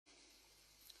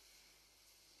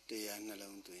Tayar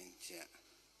nalong tuin cha.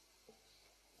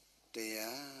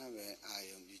 Tayar be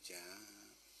ayong bija.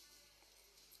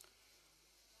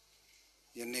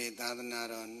 Yane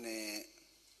dadana ne.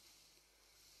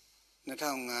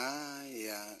 Natanga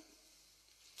ya.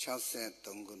 Chauset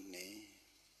tongune.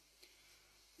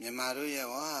 Myamaru ya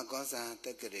wa gosa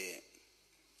tekere.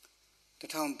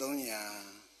 Tatang tonya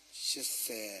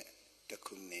shise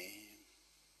tekune.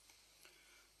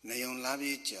 Nayong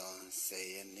labi jo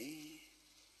sayani.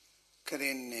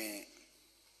 Karene.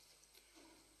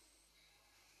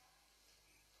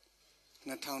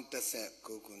 Natang tase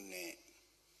kukune.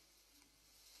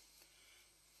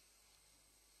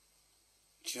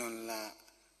 John la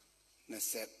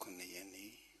nasek kunayani.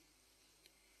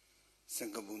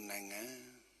 Sangabunanga.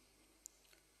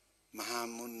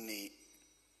 Mahamuni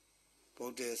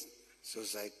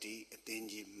BuddhistSociety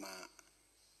atinji ma.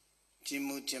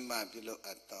 Jimu jimba bilo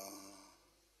ato.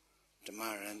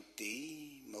 Dhamaranti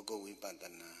mogo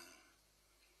vipadana.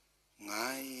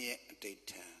 Ngaye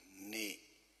adita ne.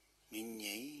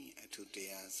 Minye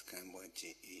atutaya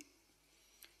skamboji i.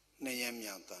 Nayam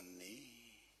yautan ne.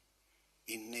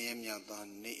 Inayam yautan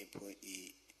ne ipo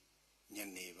i.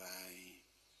 Nyane bai.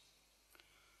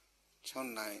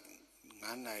 Chonai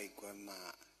nganai kwe ma.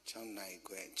 Chonai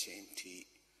kwe chinti.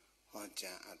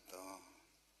 Hoja ato.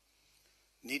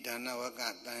 Nidana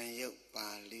waka tan yuk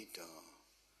palito.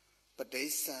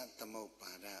 Padesa tamo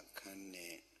para kane.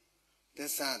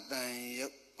 Desa tan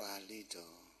yuk palito.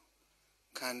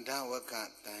 Kanda waka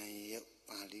tan yuk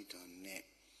palito ne.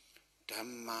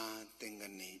 Dhamma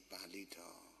tingani palito.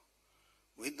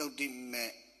 Without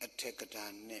me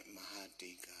atekata ne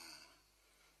mahatika.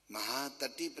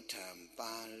 Mahatatipatam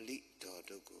palito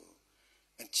dogo.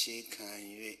 Achikan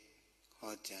yue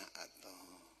hoja ato.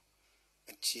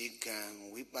 Achikan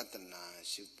vipadana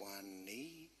shupwani.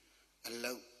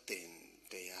 Alautin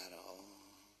Tayaro.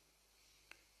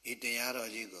 Itayaro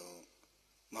jigo.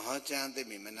 Mahachan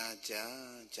demi manaja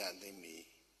jademi.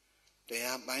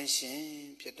 Taya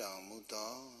banshin pieta mudo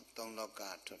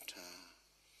tongloka tota.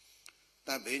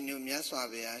 Tabinu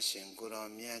myaswabya shinkuro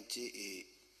myaji i.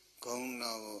 Gong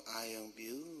no ayong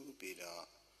biu biro.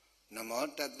 Namo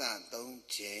tata tong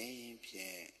chen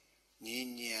pye.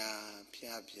 Ninya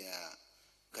pya pya.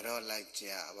 Karo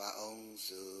lakja wa ong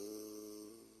su.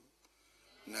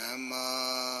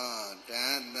 Namo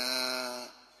tata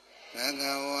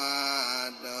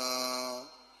bhagavato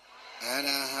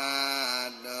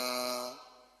arahato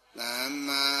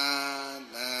samma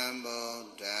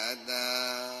sambuddhassa.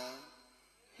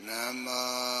 Namo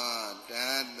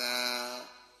tata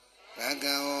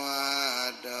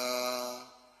bhagavato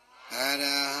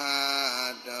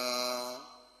arahato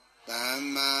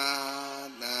samma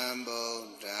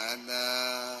sambuddhassa.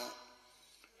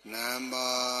 Namo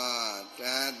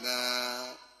tata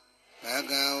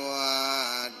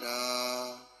bhagavato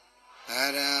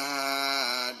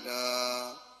arahato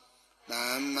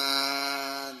samma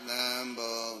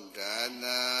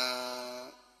sambuddhassa.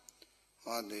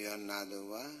 Hodu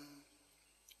yonaduwa.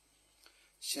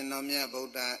 Shinomya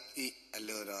Buddha I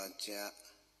aluraja.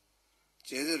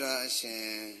 Jedura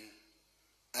shin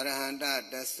arahanta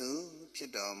dasu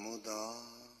pido mudo.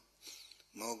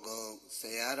 Mogo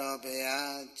sayaro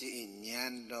beya ji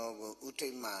nyando go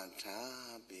utima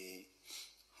thabi.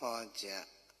 Hoja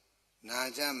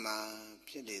najama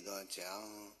pidido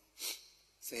jao.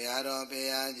 Sayaro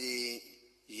beya ji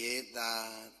yeda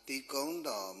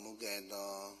tikondo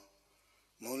mugedo.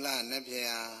 Mula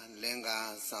nepya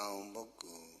lenga saung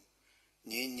boku.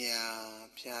 Ninya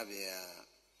pyabya.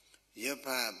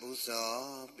 Yupa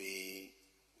buso bi.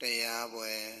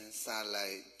 Tayabwe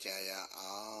salai jaya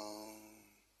ao.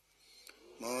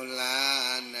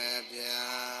 Mula nepya.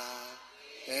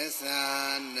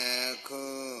 Esa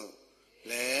neku.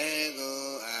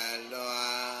 Lego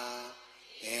aloa.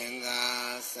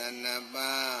 Enga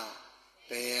sanaba.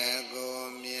 Tayago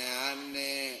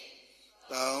myane.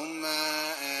 Toma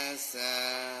esa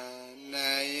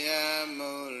naya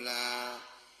mula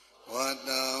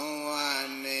wadong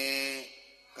wane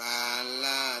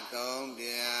kala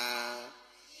tombya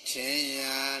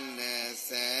chinya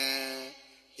nese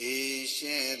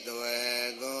ishe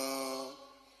dwego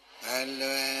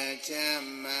alwe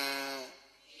chama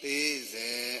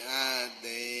tize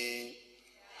ade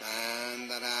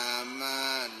tandrama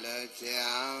le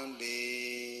chaundi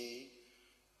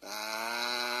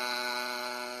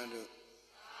Baru,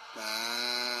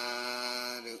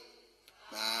 baru,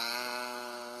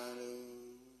 baru.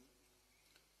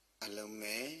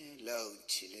 Alume lau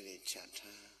chile chata.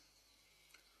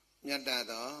 Nyata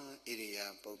do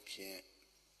iriya popye.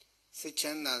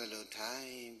 Sichanda lo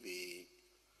thai bi.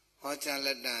 ဟောကြားလ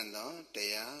က်တန်သောတ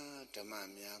ရားဓမ္မ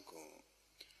များကို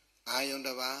အာယုန်တ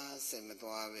စ်ပါးစိတ်မ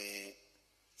သွားပဲ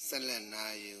ဆက်လက်နာ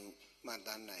ယူမှတ်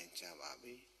သားနိုင်ကြပါ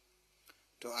ပြီ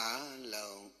တို့အား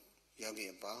လုံးယောဂီ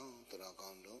အပေါင်းသူတော်ကော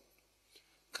င်းတို့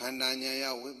ခန္ဓာဉာဏ်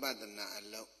ရောက်ဝိပဿနာအ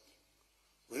လုပ်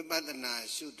ဝိပဿနာ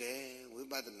ရှုတယ်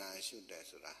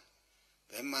ဆိုတာ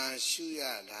ဘယ်မှာရှုရ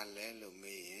တာလဲလို့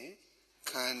မေးရင်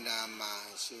ခန္ဓာမှာ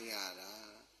ရှုရတာ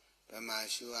ဘယ်မှာ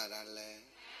ရှုရတာလဲ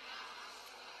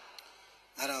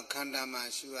အဲ့တော့ခန္ဓာမှာ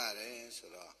ရှုရတယ်ဆို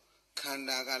တော့ခန္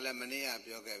ဓာကလည်းမနေ့က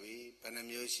ပြောခဲ့ပြီဘယ်နှ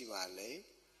မျိုးရှိပါလဲ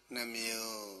2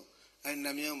မျိုးအဲ့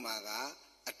2မျိုးမှာက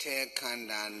အထေခန္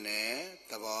ဓာနဲ့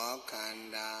သဘောခန္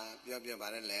ဓာပြောပါ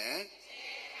တယ်လေ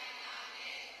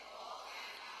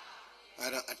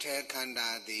အဲ့တော့အထေခန္ဓာ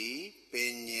သည်ပ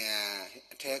ညာ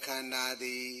အထေခန္ဓာသ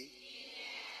ည်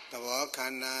သဘောခ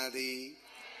န္ဓာသည်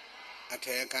အ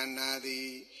ထေခန္ဓာသည်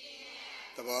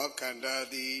သဘောခန္ဓာ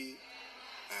သည်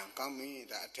ကောင်းပြီ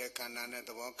ဒါအထေခန္ဓာနဲ့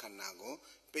သဘောခန္ဓာကို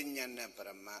ပညာနဲ့ပရ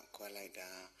မတ်ခွဲလိုက်တာ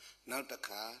နောက်တစ်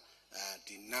ခါ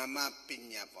ဒီနာမပ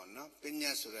ညာပေါ့နော်ပ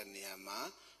ညာဆိုတဲ့နေရာမှာ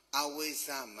အဝိဇ္ဇ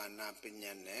မာနပ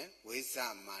ညာနဲ့ဝိဇ္ဇ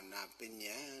မာနပ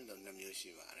ညာလို့2မျိုး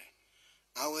ရှိပါတယ်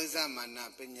အဝိဇ္ဇမာန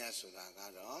ပညာဆိုတာက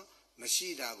တော့မရှိ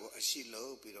တာကိုအရှိ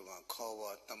လို့ပြီးတော့ခေါ်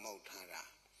ပေါ်သမုတ်ထားတာ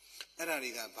အဲ့ဒါ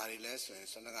တွေကဘာတွေလဲဆိုရင်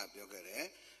ဆွမ်းကပြောခဲ့တယ်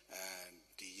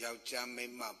ဒီယောက်ျားမိ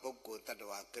န်းမပုဂ္ဂိုလ်တ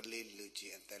attva ကလေးလူ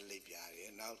ကြီးအသက်လေးပြားတ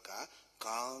ယ်နောက်က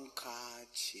ခေါင်းခါ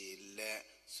ခြေလက်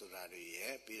ဆိုတာတွေ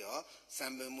ရဲ့ပြီးတော့စံ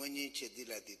ပင်မွေးကြီးခြေတိ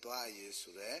လက်တိသွားရည်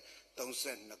ဆိုရဲ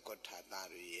32ကွဋ္ဌာတာ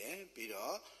တွေရဲ့ပြီး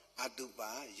တော့အတု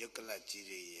ပါယုတ်ကလကြီး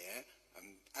တွေရဲ့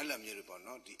အဲ့လိုမျိုးတွေပေါ့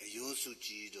နော်ဒီအယိုးစု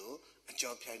ကြီးတို့အ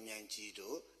ကြောဖြိုင်မြန်ကြီး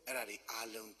တို့အဲ့ဒါတွေအား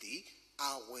လုံးဒီ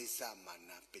အဝိဇ္ဇမာ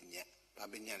နပညာဘာ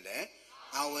ပညာလဲ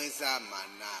အဝိဇ္ဇမာ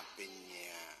နပ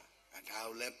ညာဒါ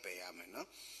ကိုလည်းပယ်ရမယ်နော်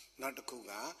နောက်တစ်ခု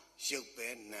ကရုပ်ပဲ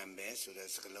နာမ်ပဲဆိုတဲ့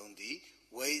စကားလုံးဒီ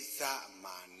ဝိဇ္ဇ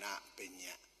မာနပ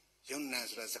ညာယုံနာ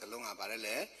ဆိုတဲ့စကားလုံးကဘာလဲ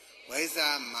လဲဝိဇ္ဇ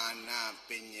မာန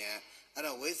ပညာအဲ့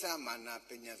တော့ဝိဇ္ဇမာန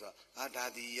ပညာဆိုတော့ဒါ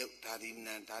ဒီယုတ်ဒါဒီ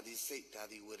နာမ်ဒါဒီစိတ်ဒါ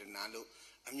ဒီဝေဒနာလို့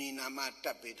အမည်နာမတ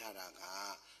က်ပေးထားတာက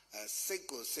စိတ်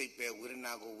ကိုစိတ်ပဲဝေဒ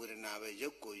နာကိုဝေဒနာပဲရု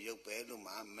ပ်ကိုရုပ်ပဲလို့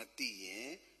မှမသိရင်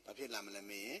ဘာဖြစ်လာမလဲ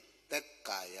မင်းသက်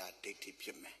ကာယဒိဋ္ဌိဖြ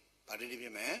စ်မယ်ဘာဒိဋ္ဌိဖြ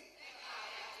စ်မယ်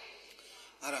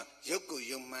အဲ့တော့ရုပ်ကို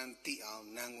ရုပ်မှန်သိအောင်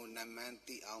နာမ်ကိုနာမ်မှန်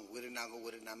သိအောင်ဝေဒနာကို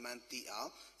ဝေဒနာမှန်သိအောင်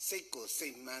စိတ်ကိုစိ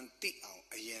တ်မှန်သိအောင်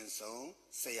အရင်ဆုံး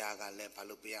ဆရာကလည်းဘာ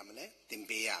လုပ်ပေးရမလဲသင်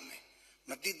ပေးရမယ်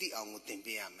မသိအောင်ကိုသင်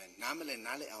ပေးရမယ်နားမလဲ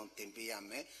နားလဲအောင်သင်ပေးရ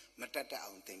မယ်မတတ်တတ်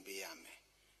အောင်သင်ပေးရမယ်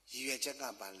ရည်ရွယ်ချက်က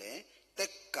ဘာလဲသ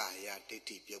က်ကာယဒိဋ္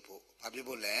ဌိပြုတ်ဖို့ဘာပြုတ်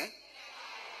ဖို့လဲ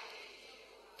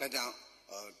ဒါကြောင့်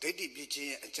ဒိဋ္ဌိဖြစ်ခြင်း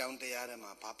ရဲ့အကြောင်းတရားတွေ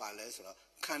မှာဘာပါလဲဆိုတော့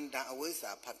ခန္ဓာအဝိဇ္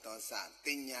ဇာဖတ်သောစတ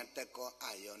င်ညာတကော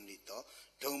အာယောနိတော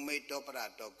ဒုံမိတ်တောပရ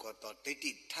တောကောတောဒိဋ္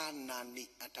ဌိဌာနာနိ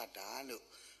အတ္တတာလို့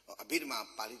အဘိဓမ္မာ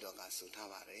ပါဠိတော်ကဆိုထား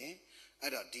ပါတယ်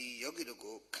အဲ့တော့ဒီယောဂီတို့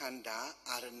ကိုခန္ဓာ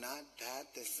အာရဏဓာတ်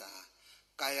သစ္စာ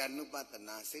ကာယ ानु ပတ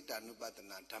နာစိတ်တ ानु ပတ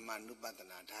နာဓမ္မ ानु ပတ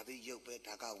နာဒါသည်ရုပ်ပဲ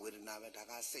ဒါကဝေဒနာပဲဒါ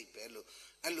ကစိတ်ပဲလို့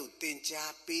အဲ့လိုသင်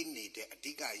ကြားပေးနေတဲ့အ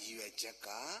ဓိကရည်ရွယ်ချက်က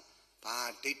ဘာ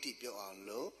ဒိဋ္ဌိပြောအောင်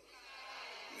လို့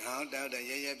နောက်တော့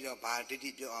ရဲပြောဘာဒိဋ္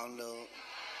ဌိပြောအောင်လို့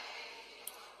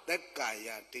သက်ကာယ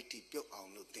ဒိဋ္ဌိပြုတ်အောင်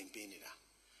လို့သင်ပေးနေတာ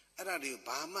အဲ့ဒါတွေကို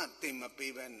ဘာမှသင်မ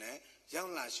ပေးဘဲနဲ့ရော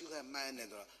က်လာရှုခက်မှန်းနေ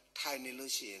တော့ထိုင်နေ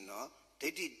လို့ရှိရင်တော့ဒိ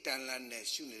ဋ္ဌိတန်လန်းနဲ့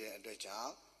ရှုနေတဲ့အတွက်ကြော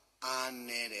င့်အာ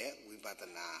နေတဲ့ဝိပဿ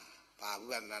နာဘာဝိ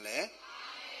ပဿနာလဲ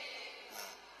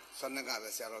ဆွမ်းကပဲ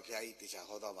ဆရာတော်ဘုရားကြီးတရား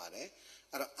ဟောတော့ပါတယ်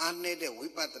အဲ့တော့အာနေတဲ့ဝိ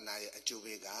ပဿနာရဲ့အကျိုး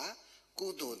ပေးကကု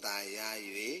သိုလ်သာရ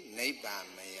၍နိဗ္ဗာန်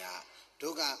မရ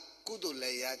တို့ကကုသိုလ်လ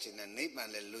ည်းရခြင်းနဲ့နိဗ္ဗာန်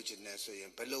လည်းလိုချင်တယ်ဆိုရ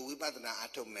င်ဘယ်လိုဝိပဿနာအ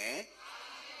ထုတ်မယ်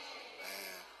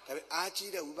ဒါပေမဲ့အား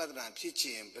ကြီးတဲ့ဝိပဿနာဖြစ်ခြ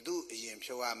င်းဘယ်သူအရင်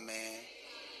ဖြုတ်ရမယ်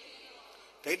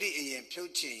ဒိဋ္ဌိအရင်ဖြု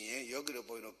တ်ခြင်းရင်ယောဂီတို့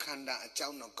ဘုန်းကြီးတို့ခန္ဓာအကြော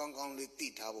င်းတော့ကောင်းကောင်းလေးသိ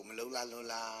ထားဖို့မလိုလားလို့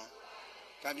လား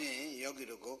ဒါဖြင့်ယောဂီ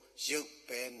တို့ကိုရုပ်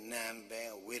ပဲနာမ်ပဲ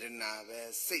ဝေဒနာပဲ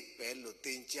စိတ်ပဲလို့သ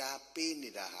င်ကြားပေးနေ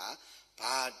တာဟာ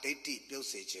ဘာဒိဋ္ဌိပြုတ်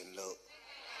စေခြင်းလို့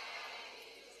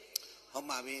ဟုတ်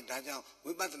ပါပြီဒါကြောင့်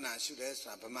ဝိပဿနာရှုတယ်ဆို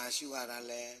တာဗမာရှုရတာ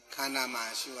လဲခန္ဓာမှာ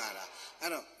ရှုရတာအဲ့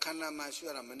တော့ခန္ဓာမှာရှုရ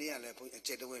တာမနေ့ကလည်းဘုန်းကြီးအ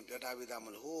ကျက်တဝင်းပြောထားပြီးသားမ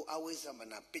လို့ဟိုအဝိဇ္ဇမ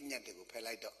နာပညာတွေကိုဖယ်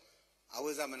လိုက်တော့အဝိ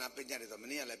ဇ္ဇမနာပညာတွေဆိုမ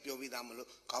နေ့ကလည်းပြောပြီးသားမလို့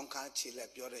ခေါင်းခါခြေလက်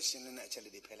ပြောတဲ့ရှင်းလင်းတဲ့အချက်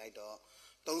လေးတွေဖယ်လိုက်တော့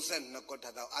32ကွဋ္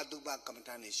ဌာတောအတုပကမ္မဋ္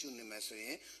ဌာန်းနေရှုနေမယ်ဆိုရ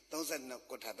င်32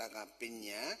ကွဋ္ဌာတကပ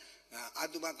ညာအ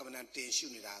တုပကမ္မဋ္ဌာန်းတင်ရှု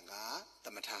နေတာကသ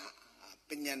မထ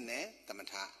ပညာနဲ့သ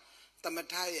မ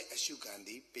ထရဲ့အရှုခံသ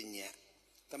ည်ပညာ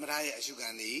သမထရဲ့အရှုခံ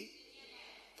သည်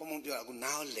ဘုံဘုံပြောအခု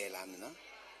နားလဲလားမနော်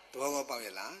သဘောပေါက်ရ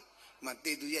လား mà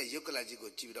tê tu ya yok la ji ko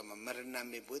chi đó mà marana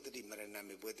me bwetri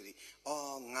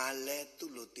ngà lé tu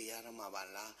lu tiyara ma ba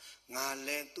la ngà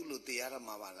lé tu lu tiyara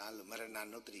ma ba la lo marana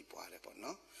notri pwa re po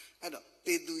no ai do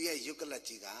tê tu ya yok la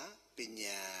ji ga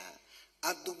pinya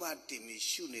atupa timi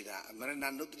shu nida marana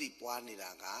notri pwa nida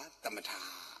ga tamatha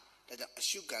da ja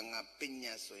ashu ka nga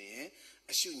pinya so yin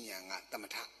ashu nya nga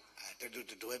tamatha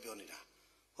twe pyo nida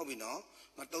ဟုတ်ပြီနော်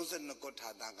မ32ကောထာ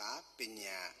တာကပ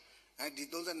ညာဒီ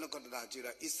32ကောထာတာကြည့်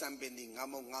တော့ဣစံပင်ဒီငါ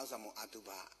မုံငေါ့ဆာမုံအတုပ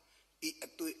ဤအ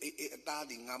တွေ့အသား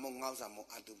ဒီငါမုံငေါ့ဆာမုံ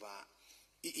အတုပ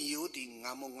ဤအယိုးဒီ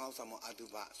ငါမုံငေါ့ဆာမုံအတု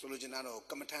ပဆိုလိုချင်တာတော့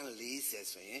ကမ္မထန်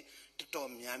40ဆိုရင်တော်တော်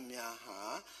များများဟာ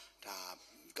ဒါ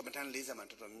ကမ္မထန်40မှာ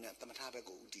တော်တော်များများတမထဘက်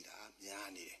ကိုဥတည်တာများ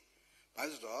နေတယ်ဘာ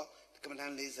လို့ဆိုတော့ကမ္မထ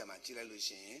န်40မှာကြည့်လိုက်လို့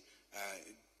ရှိရင်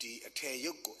ဒီအထည်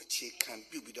ရုပ်ကိုအခြေခံ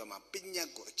ပြုပြီးတော့မှပညာ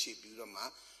ကိုအခြေပြုပြီးတော့မှ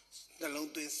နှလုံး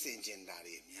သွင်းစင်ကြင်တာ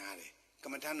တွေများတယ်က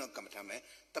မ္မထန်တော့ကမ္မထန်ပဲ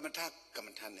တမထကမ္မ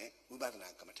ထန်နဲ့ဝိပဿနာ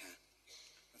ကမ္မထန်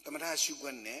တမထရှုခွ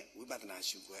က်နဲ့ဝိပဿနာ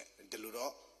ရှုခွက်ဒီလို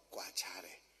တော့ကွာခြားတ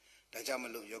ယ်ဒါကြောင့်မ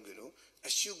လို့ယောဂီတို့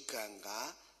အရှုခံက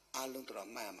အလုံးတော်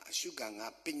မှတ်ရမှာအရှုခံက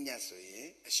ပညာဆိုရင်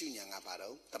အရှုဉာဏ်ကဘာ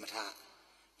တော့တမထဒါ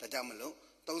ကြောင့်မလို့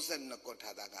32ကောထာ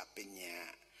တာကပညာ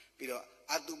ပြီးတော့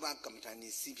အတုပကမ္မထန်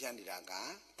ကြီးစီးပြနေတာက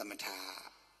တမထ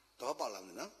တော့ပေါက်လာမ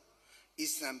ယ်နော်ဤ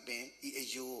စံပင်ဤအ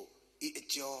ယိုးဤအ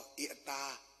ကျော်ဤအ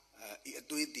သားဤအ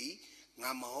သွေးသည်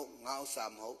ငါမဟုတ်ငါဥစ္စာ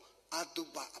မဟုတ်အတု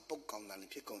ပအပုတ်ကောင်းတာလ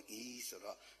ည်းဖြစ်ကုန်၏ဆို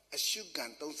တော့အရှုခံ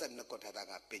32ကောထာတာ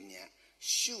ကပညာ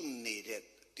ရှုနေတဲ့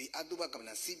ဒီအတုပကမ္မ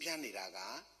နာစီးပြန်းနေတာက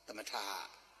သမထ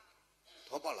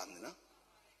တော့ပေါက်လာမယ်နော်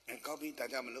ကောက်ပြီးဒါ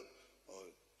ကြမလို့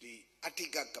ဒီအဋ္ဌိ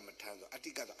ကကမ္မထဆိုအဋ္ဌိ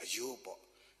ကဆိုအယိုးပေါ့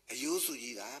အယိုးစု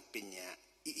ကြီးကပညာ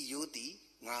ဤအယိုးသည်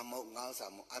ငါမဟုတ်ငါဥစ္စာ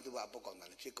မဟုတ်အတုပအပုတ်ကောင်းတာ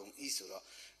လည်းဖြစ်ကုန်၏ဆိုတော့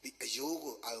ဒီအယိုး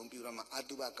ကိုအာရုံပြုတော့မှအ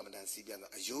တုပကမ္မဋ္ဌာန်းစီးပြ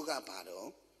တော့အယိုးကဘာတော့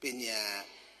ပညာ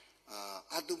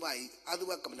အတု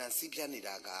ပကမ္မဋ္ဌာန်းစီးပြနေ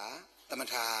တာကသမ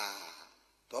ထ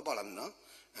တော့ပေါ့လားမနော်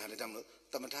ဒါကြောင့်မလို့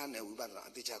သမထနဲ့ဝိပဿနာ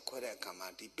အတိအကျခွဲတဲ့အခါမှာ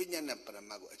ဒီပညာနဲ့ပရ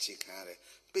မတ်ကိုအခြေခံရတယ်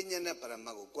ပညာနဲ့ပရမ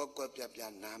တ်ကိုကွက်ကွက်ပြပြ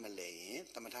နားမလဲရင်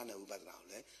သမထနဲ့ဝိပဿနာကို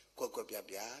လည်းကွက်ကွက်ပြ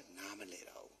ပြနားမလဲ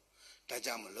တော့ဘူးဒါ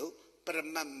ကြောင့်မလို့ပရ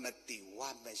မတ်မတိဝ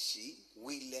မရှိ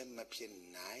ဝိလည်းမဖြစ်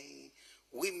နိုင်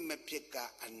ဝိမဖြစ်က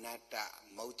အနတ္တ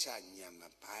မောချညာမ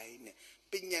ပိုင်းနဲ့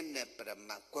ပညာနဲ့ပရမ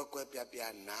တ်ကွက်ကွက်ပြပြ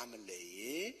နားမလဲရ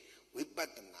င်ဝိပ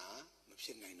ဿနာမဖြ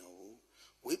စ်နိုင်တော့ဘူး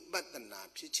ဝိပဿနာ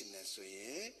ဖြစ်ချင်တယ်ဆိုရ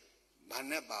င်ဘာ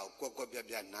နဲ့ပါကွက်ကွက်ပြ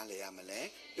ပြနားလဲရမလဲ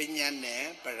ပညာနဲ့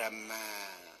ပရမတ်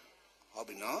ဟုတ်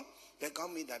ပြီနော်ဘယ်ကော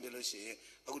င်းမိတာပြောလို့ရှိရင်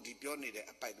အခုဒီပြောနေတဲ့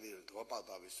အပိုက်ကလေးကိုသဘောပေါက်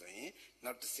သွားပြီဆိုရင်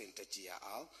နောက်တစ်ဆင့်တက်ကြည့်ရ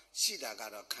အောင်ရှိတာက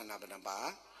တော့ခန္ဓာဘယ်နှပါ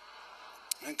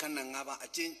ခန္ဓာ၅ပါးအ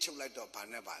ကျဉ်းချုပ်လိုက်တော့ဘာ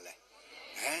နဲ့ပါလဲ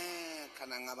ခန္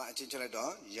ဓာ၅ပါးအချင်းချုပ်လိုက်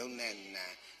တော့ယုတ်နဲ့နာ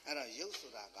အဲ့တော့ယုတ်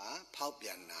ဆိုတာကဖောက်ပြ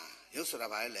န်တာယုတ်ဆိုတာ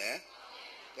ဘာလဲ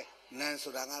နာ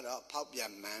ဆိုတာကတော့ဖောက်ပြ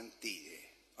န်မှန်းသိတယ်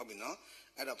ဟုတ်ပြီနော်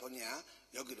အဲ့တော့ဘုန်းကြီး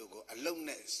ကယောဂီတို့ကိုအလုံး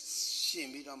နဲ့ရှင်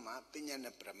ပြီးတော့မှပညာ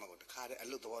နဲ့ပရမတ်ကိုတခါတည်းအ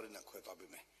လုံးသဘောနဲ့ခွဲသွား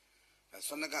ပေးမယ်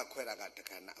ဆွမ်းကခွဲတာကတ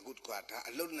ခါနာအခုတခါဒါ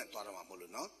အလုံးနဲ့သွားတော့မှာမဟုတ်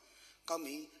လို့နော်ကောင်း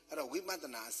ပြီအဲ့တော့ဝိပဿ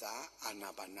နာအစာအာနာ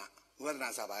ပါနဝိပဿနာ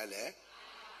အစာဘာလဲ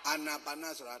အာနာပါန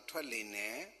ဆိုတာထွက်လေ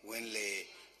နဲ့ဝင်လေ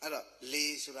အဲ့တော့လေ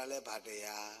ဆိုတာလဲဘာတ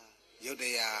ရားရုပ်တ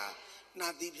ရားနှာ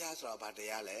တိပြားဆိုတာဘာတ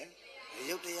ရားလဲ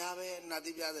ရုပ်တရားပဲနှာ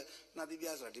တိပြား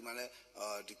ဆိုတာဒီမှာလဲ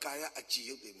ဒီကာယအကြည်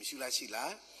ရုပ်တွေမရှိလားရှိ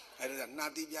လားအဲ့ဒါနှာ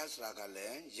တိပြားဆိုတာကလ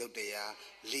ည်းရုပ်တရား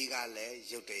လေကလည်း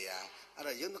ရုပ်တရားအဲ့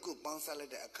တော့ရုပ်နှစ်ခုပေါင်းစပ်လို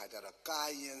က်တဲ့အခါကျတော့ကာ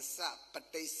ယံစပ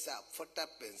ဋိစ္စဖွတ်တ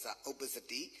ပင်စဥပ္ပစ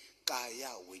တိကာယ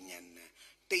ဝိညာဏ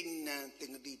တိဏံတ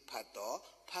င်္ဂတိဖတ်တော်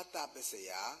ဖတ်တပစ္စ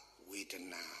ယဝေဒ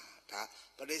နာဒါ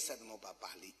ပဋိစ္စသမုပ္ပါ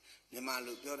ပါဠိမြန်မာ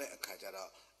လိုပြောတဲ့အခါကျတော့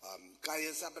ကာယံ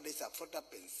စပဋိစ္စဖွတ်တ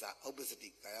ပင်စဥပ္ပစတိ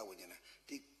ကာယဝိညာဏ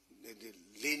ဒီ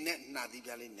လေနဲ့နှာတိ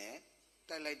ပြားလေးနဲ့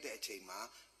တိုက်လိုက်တဲ့အချိန်မှာ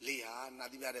လေဟာနှာ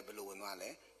တိပြားတဲ့ဘယ်လိုဝင်သွားလဲ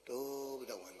တိုးပြီး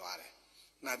တော့ဝင်သွားတယ်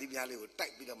နှာတိပြားလေးကိုတို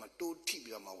က်ပြီးတော့မှတိုးထိ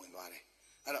ပြီးတော့မှဝင်သွားတယ်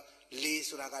အဲ့တော့လေ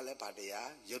ဆိုတာကလည်းဗာတရား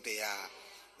ရုပ်တရား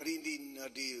ဒီ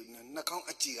နှာခေါင်း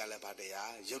အကြည့်ကလည်းဗာတ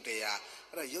ရားရုပ်တရား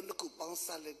အဲ့တော့ရုပ်တစ်ခုပေါင်းစ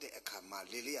ပ်လိုက်တဲ့အခါမှာ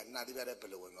လေလေးကနှာတိပြားတဲ့ဘ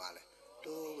ယ်လိုဝင်သွားလဲ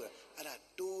တိုးပြီးအဲ့ဒါ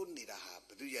တိုးနေတာဟာဘ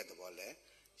ယ်သူရဲ့သဘောလဲ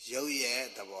ရုပ်ရဲ့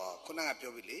သဘောခုနက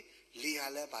ပြောပြီလေဟာ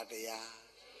လည်းဗာတရား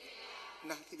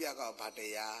နှာတိပြားကဗာတ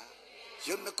ရား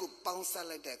ရုပ်နှစ်ခုပေါင်းစပ်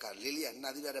လိုက်တဲ့အခါလေလေးကနှာ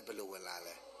တိပြားတဲ့ဘယ်လိုဝင်လာ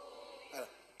လဲအဲ့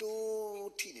တော့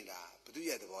တိုးထိနေတာဘယ်သူ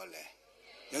ရဲ့သဘောလဲ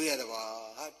ရုပ်ရဲ့သဘော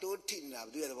ဟာတိုးထိနေတာဘ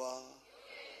ယ်သူရဲ့သဘော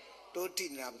တိုးထိ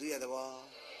နေတာဘယ်သူရဲ့သဘော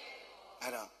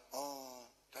အဲ့တော့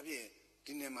ဒါဖြင့်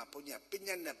ဒီနေ့မှာဘုန်းကြီးပ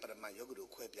ညာနဲ့ပရမတ်ယောဂတို့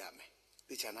ခွဲပြမယ်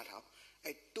သိချာနာထောင်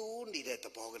အဲ့တိုးနေတဲ့သ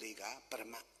ဘောကလေးကပရ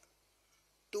မတ်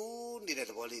တိုးနေတဲ့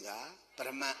သဘောလေးကပရ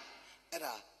မတ်အဲ့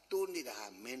ဒါတိုးနေတာဟာ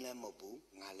မင်းလည်းမဟုတ်ဘူး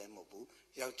ငါလည်းမဟုတ်ဘူး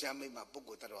ယောက်ျားမိန်းမပုဂ္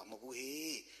ဂိုလ်တ attva မဟုတ်ဘူး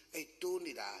ဟေးအဲ့တိုး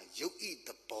နေတာရုပ်ဤသ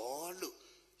ဘောလို့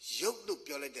ရုပ်လို့ပြော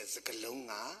ပြောလိုက်တဲ့စကလုံး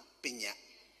ကပညာ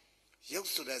ရုပ်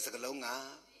ဆိုတဲ့စကလုံးက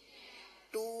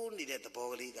တိုးနေတဲ့သဘော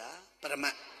ကလေးကပရမ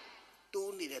တ်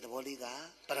တိုးနေတဲ့သဘောလေးက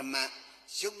ပရမတ်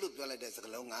ရုပ်လို့ပြောလိုက်တဲ့စက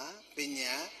လုံးကပ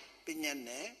ညာပညာ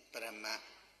နဲ့ပရမတ်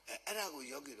အဲ့ဒါကို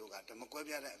ယောဂီတို့ကဓမ္မကွဲ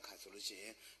ပြားတဲ့အခါဆိုလို့ရှိရ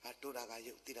င်တိုးတာက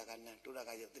ရုပ်တိတာကနံတိုးတာက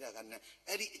ရုပ်တိတာကနံ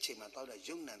အဲ့ဒီအချိန်မှာတောက်တဲ့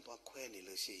ရုပ်နံသွားခွဲနေ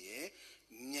လို့ရှိရင်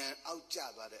ဉာဏ်အောက်ကျ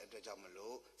သွားတဲ့အတွက်ကြောင့်မ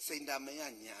လို့စိန္ဒမယဉာ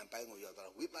ဏ်အပိုင်းကိုရောက်သွား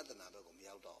တော့ဝိပဿနာဘက်ကိုမ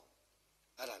ရောက်တော့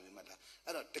အဲ့ဒါမျိုးမှတ်တာ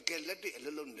အဲ့တော့တကယ်လက်တွေ့အလွ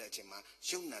တ်လွတ်နေတဲ့အချိန်မှာ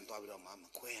ရုပ်နံသွားပြီးတော့မှမ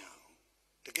ခွဲအောင်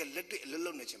တကယ်လက်တွေ့အလွတ်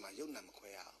လွတ်နေတဲ့အချိန်မှာရုပ်နံမခွဲ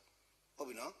အောင်ဟုတ်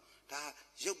ပြီနော်ဒါ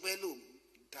ရုပ်ပဲလို့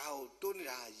ဒါကိုတိုးနေ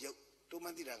တာရုပ်တိုးမှ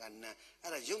န်းသိတာကနံ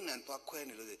အဲ့ဒါရုပ်နံသွားခွဲ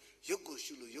နေလို့ရုပ်ကို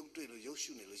ရှုလို့ရုပ်တွေ့လို့ရုပ်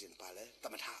ရှုနေလို့ရှင်ဘာလဲသ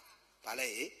မထဘာလဲ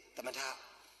သမထ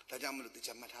ဒါကြောင့်မလို့တ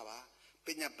ရားမှတ်ထားပါပ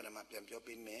ညာပရမပြန်ပြော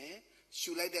ပေးမယ်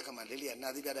ရှုလိုက်တဲ့အခါမှာလေးလေးကနှာ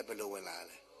သီးပြတဲ့ဘယ်လိုဝင်လာ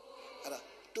လဲအဲ့တော့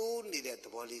တိုးနေတဲ့သ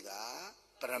ဘောလေးက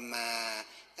ပရမ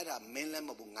အဲ့ဒါမင်းလည်းမ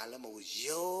ဟုတ်ဘူးငါလည်းမဟုတ်ဘူး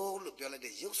ရုပ်လို့ပြောလိုက်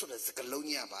တဲ့ရုပ်ဆိုတဲ့စကားလုံး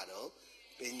ကြီးကပါတော့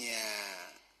ပညာ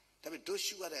ဒါပေမဲ့တို့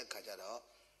ရှုရတဲ့အခါကျတော့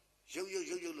ရုပ်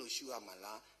လို့ရှုရမှာ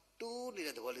လားတိုးနေ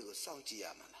တဲ့သဘောလေးကိုစောင့်ကြည့်ရ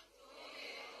မှာလား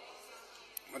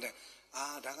ဟုတ်တယ်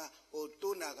ဒါကဟို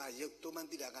တိုးနာကရုပ်တိုးမှန်း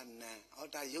သိတာကနံ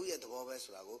ဒါရုပ်ရဲ့သဘောပဲ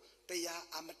ဆိုတာကိုတရား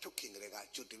အမထုတ်ခင်ကလေးက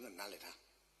ကျွတ်တင်လို့နားလည်တာ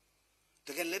တ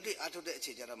ကယ်လက်တွေ့အထုတ်တဲ့အ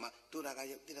ချိန်ကျတော့မှတိုးတာက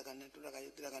ရုပ်သိတာကနံတိုးတာကရု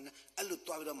ပ်သိတာကနံအဲ့လို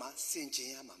တွားပြီးတော့မှစင်ကျင်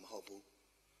ရမှာမဟုတ်ဘူး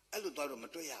အဲ့လိုတွားတော့မ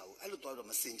တွေ့ရဘူးအဲ့လိုတွားတော့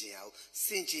မစင်ကျင်ရဘူးစ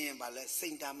င်ကျင်ရင်ပါလဲစိ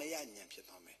န္ဒမယဉာဏ်ဖြစ်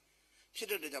သွားမယ်ဖြစ်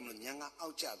တဲ့အတွက်ကြောင့်မလို့ဉာဏ်ကအော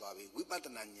က်ကျသွားပြီဝိပဿ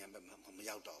နာဉာဏ်ပဲမ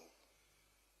ရောက်တော့ဘူး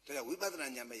ဒါကြောင့်ဝိပဿနာ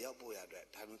ဉာဏ်ပဲရောက်ဖို့ရအတွက်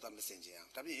ဒါမျိုးသွားမစင်ကျင်အော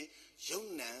င်ဒါပြင်ယုံ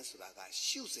နံဆိုတာက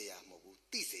ရှုเสียမဟုတ်ဘူး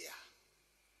သိเสีย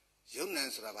ယုံနံ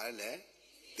ဆိုတာဘာလဲလဲ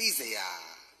သိเสีย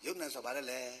ယုံနံဆိုတာဘာလဲ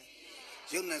လဲ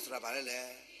ယုံနံဆိုတာဘာလဲလဲ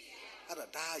အဲ့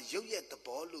တော့ဒါရုပ်ရဲ့သ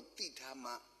ဘောလို့သိထား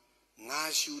မှငါ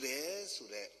ရှုတယ်ဆို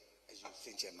တဲ့အယူစ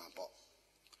င်ကြယ်မှာပေါ့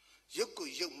ရုပ်ကို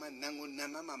ရုပ်မှနာမ်ကိုနာ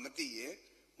မ်မှမသိရင်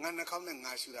ငါနှာခေါင်းနဲ့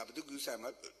ငါရှုတာဘယ်သူကူးဆိုင်မှာ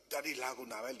ဒါဒီလာကုန်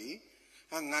တာပဲလी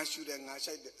ငါရှုတယ်ငါ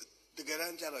ဆိုင်တယ်တကယ်တ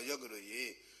မ်းကျတော့ရုပ်ကလေးရေ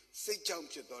စိတ်ကြောင့်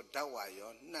ဖြစ်သောဓာတ်ဝါ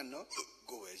ရောနှံ့တော့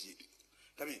ကိုယ်ပဲရှိတယ်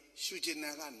ဒါပြင်ရှုကျင်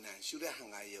နာကနာမ်ရှုတဲ့ဟ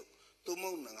န်ကရုပ်သူ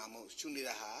မုံငါမုံရှုနေ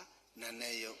တာဟာနာမ်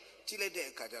နဲ့ရုပ်ကြည့်လိုက်တဲ့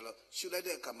အခါကျတော့ရှုလိုက်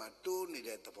တဲ့အခါမှာတိုးနေ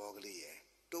တဲ့သဘောကလေးရယ်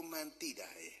တိုးမှန်းသိတာ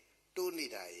ရယ်တိုးနေ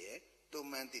တာရယ်တိုး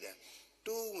မှန်းသိတာ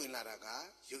တိုးဝင်လာတာက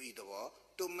ရုပ်ဤသဘော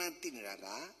တိုးမှန်းသိနေတာက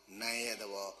နာမ်ရဲ့သ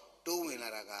ဘောတိုးဝင်လာ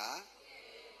တာက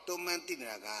တိုးမှန်းသိနေ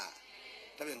တာက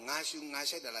ဒါပြင်ငါရှုငါ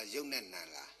ဆိုင်တာလားရုပ်နဲ့နာမ်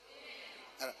လား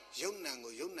အဲ့တော့ယုံနံ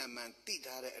ကိုယုံနံမှန်သိ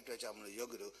ထားတဲ့အတွက်ကြောင့်မလို့ယော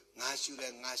ဂီတို့ငါရှုတ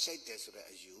ယ်ငါရှိုက်တယ်ဆိုတဲ့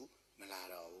အယူမလာ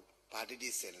တော့ဘူးဘာတိတိ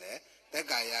စင်လဲသက်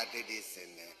ကာယတိတိစင်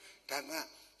တယ်ဒါက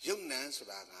ယုံနံဆို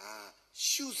တာက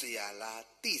ရှုเสียလား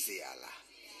သိเสียလား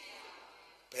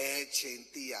ဘယ်ချိန်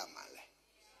သိရမှာလဲ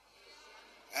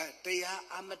တရား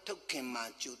အမထုတ်ခင်မှာ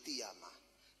ကြိုသိရမှာ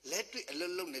လက်တွေ့အ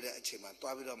လုံးလုံးနေတဲ့အချိန်မှာ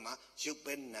တွားပြီးတော့မှရုပ်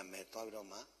ပဲနာမည်တွားပြီးတော့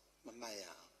မှမမှတ်ရ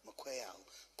အောင်မခွဲရအောင်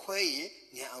ခွဲရင်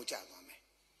ဉာဏ်အောင်ကျသွားမယ်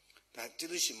ဒါကျေး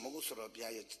ဇူးရှင်မဟုတ်ဆိုတော့ဘု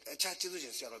ရားရဲ့အခြားကျေးဇူးရှ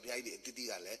င်ဆရာတော်ဘုရားကြီးတွေအတိ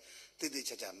အကလည်းတိတိ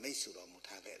ကျကျမိတ်ဆိုတော်မူ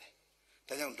ထားခဲ့တယ်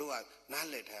ဒါကြောင့်တို့ကနား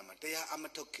လည်ထားမှာတရားအမ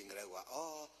ထုတ်ခင်ကလေးက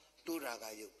တိုးတာက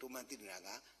ရုပ်တိုးမှသိနေတာက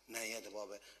နာမ်ရဲ့သဘော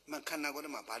ပဲမှခန္ဓာကိုယ်ထဲ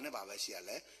မှာဘာနဲ့ဘာပဲရှိရ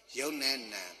လဲယုံနဲ့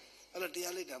နာမ်အဲ့တော့တ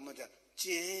ရားလေးတောင်မှကျ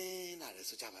င်းလာတယ်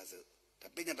ဆိုကြပါစို့ဒါ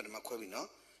ပိဋကပရမခွဲပြီနော်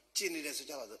ကျင်းနေတယ်ဆို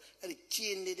ကြပါစို့အဲ့ဒီကျ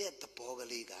င်းနေတဲ့သဘောက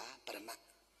လေးကပရမ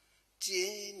ကျ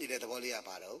င်းနေတဲ့သဘောလေးက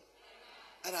ဘာတော့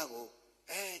အဲ့ဒါကို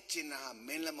ကျင်တာဟာမ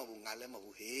င်းလည်းမဟုတ်ဘူးငါလည်းမဟု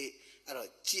တ်ဘူးဟေ့အဲ့တော့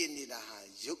ကျင်နေတာဟာ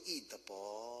ယုတ်ဤသ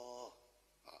ဘော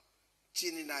ကျ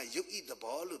င်နေတာယုတ်ဤသ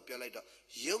ဘောလို့ပြောလိုက်တော့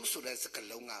ယုတ်ဆိုတဲ့စကား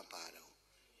လုံးကပါတော့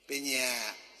ပညာ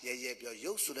ရဲပြော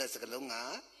ယုတ်ဆိုတဲ့စကားလုံးက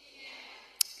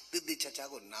တိတိကျကျ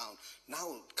ကိုနောင်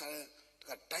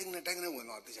ကတိုင်းနဲ့ဝင်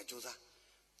တော့တိကျစ조사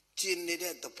ကျင်နေ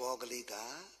တဲ့သဘောကလေးက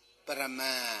ပရမ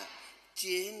တ်ကျ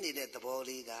င်နေတဲ့သဘော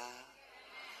လေးက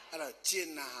အဲ့တော့ကျင်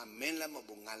တာဟာမင်းလည်းမဟုတ်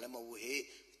ဘူးငါလည်းမဟုတ်ဘူးဟေ့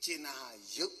ကျင်နာ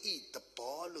ရုပ်ဤသ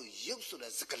ဘောလို့ရုပ်ဆို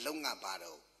တဲ့စကားလုံးကပါ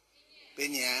တော့ပ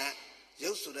ညာရု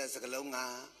ပ်ဆိုတဲ့စကားလုံးက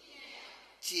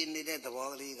ကျင်နေတဲ့သဘော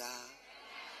ကလေးက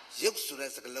ရုပ်ဆို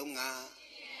တဲ့စကားလုံးက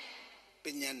ပ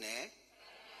ညာနဲ့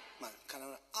မှခန္ဓာ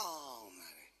အောင်းလာ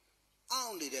တယ်အော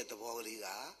င်းနေတဲ့သဘောကလေးက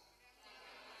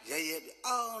ရဲ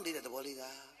အောင်းနေတဲ့သဘောလေးက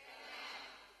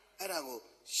အဲ့ဒါကို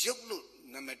ရုပ်လို့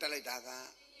နာမည်တက်လိုက်တာက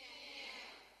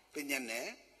ပညာနဲ့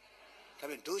ဒါ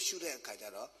ပေမဲ့တို့ရှုတဲ့အခါကျ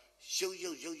တော့ရုပ်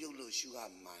လို့ရှုရ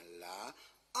မှာလား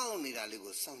အောင့်နေတာလေး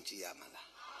ကိုစောင့်ကြည့်ရမှာလား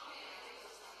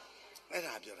အဲ့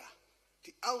ဒါပြောတာဒီ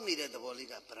အောင့်နေတဲ့သဘောလေး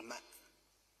ကပရမတ်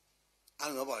အော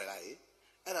င့်တော့ပေါ်လာလေ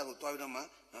အဲ့ဒါကိုတွားပြီးတော့မှ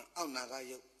အောင့်နာက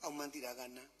ရုပ်အောင့်မှန်းတိတာက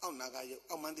နာအောင့်နာကရုပ်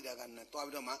အောင့်မှန်းတိတာကနာတွား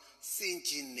ပြီးတော့မှစင်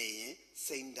ကျင်နေရင်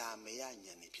စိန္ဒာမယဉာဏ်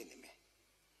နေဖြစ်နေမယ်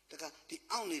တခါဒီ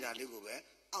အောင့်နေတာလေးကိုပဲ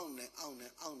အောင့်နေ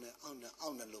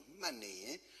လို့မှတ်နေရ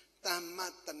င်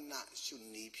Tamatana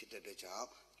shuni pita the job,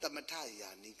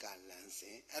 Tamataya Nika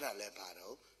Lansing, Erale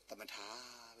Baro, Tamata,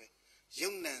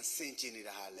 Yungnan Sinjin in the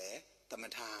Hale,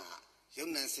 Tamata,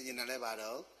 Yungnan Sinjin in the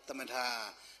Lebaro,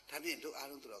 Tamata, Tabi to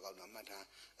Arun to Mata,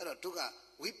 Ero Tuga,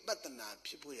 Whipatana,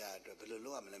 Pipuya,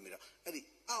 Beloa Melamira, Eddie,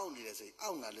 only they say,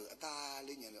 Auna,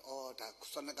 darling, and all that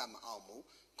Sonagama Almu,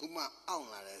 Kuma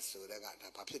Auna, so they got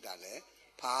a papitale.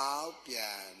 Pau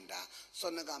pianda,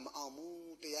 Sonagam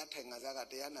Almu, they are Tangazaga,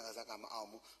 they are Nagasakam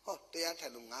Almu, oh, they are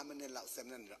Talungaman and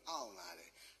Semen Aunare.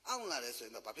 Aunare, so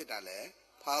in the Papitale,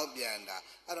 Pau pianda,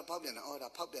 other Popiana, or the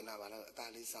Popiana,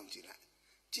 Dali Samchila.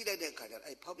 Chile de Kajar,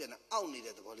 a Popiana, only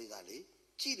the Boligali,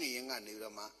 Chini Yanga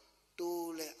Nirama,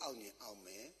 Dule Auni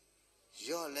Aume,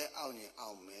 Jole Auni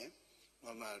Aume,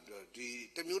 Mamma,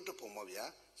 the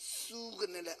Mutopomobia,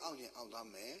 Suganele Auni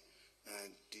Auname,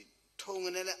 and the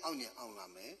Tonganele Auni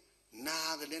Auname,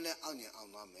 Naganele Auni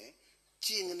Auname,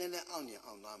 Chinganele Auni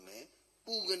Auname,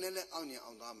 Uganele Auni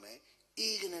Auname,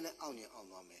 Eganele Auni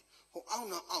Auname, who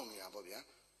Auna Auni Abobia,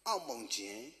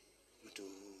 Almonjin, Matu,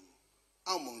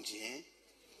 Almonjin,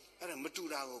 and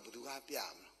Matura Buduha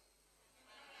Piam.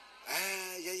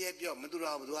 Ah, yeah,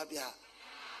 Matura Budua Pia,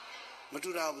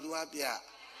 Matura Budua Pia,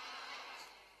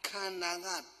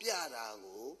 Kanaga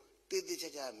Piarago,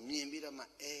 Tidicha, Mimbirama,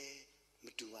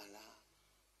 Matuala,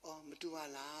 oh,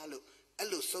 Matuala, look,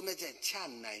 hello, so much a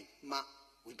chanai, ma,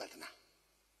 we batana.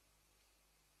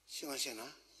 Shimashana,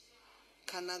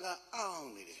 Kanaga,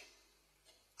 only.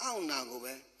 Auna go be,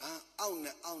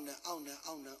 auna,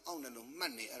 no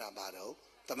money arabado,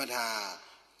 Tamata,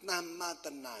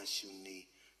 Namatana shuni,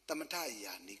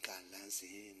 Tamataya Nika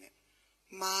Lansing,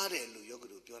 Mare Luyogu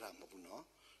Pura Mobuno,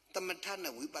 Tamatana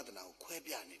Wibatana,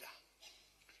 Quebianida,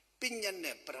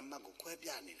 Pinyane Paramago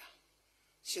Quebianida.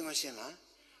 Shimashina,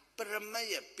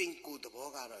 Paramaya Pinko the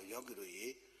Bogara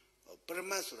Yoguri, or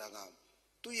Paramasuraga,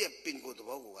 2 year Pinko the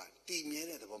Boga,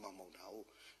 Timia the Boma Modao,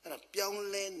 and a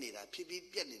Pion Lenida, Pipi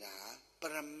Pianida,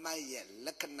 Paramaya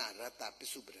Lakana Rata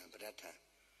Pisubra Brata,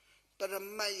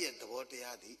 Paramaya the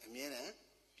Wateadi, Amiana,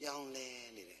 Pion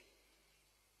Lenida.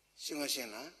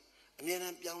 Shimashina,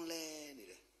 Amiana Pion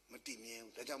Lenida, Matimia,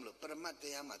 the Jamlo,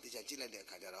 Paramatea Matisha Chile de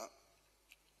Cajara,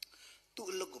 to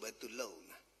look over to loan.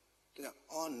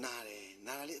 Oh,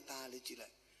 Nare Tali Chile.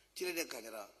 Chile de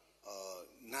Cajara,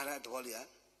 Nara Dwalia,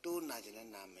 2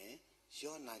 Najan Name,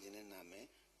 Sure Najan Name,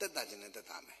 Tatajan at the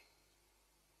Tame.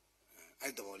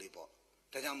 I the volleyball.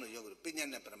 Tajam Yoga,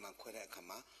 Pinion Perama Quere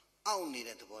Kama, I'll need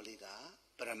at the Volliga,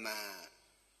 Perama,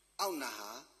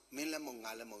 Aunaha,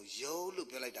 Milamongalamo, Yo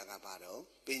Lupela Dagabado,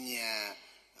 Pinia,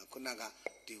 Kunaga,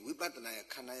 the Wipatanaya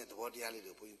Kanaya, the Vodiali,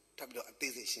 Tabdo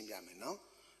Atisi Shimjame, no?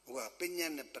 Well,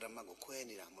 Pinion Peramago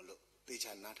Queni Ramulo,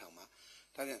 Ticha Natama,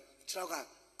 Traka,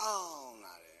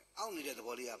 only the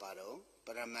Volia Bado,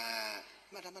 Perama,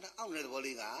 Matamata, only the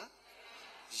Voliga,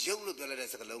 Jolu Pella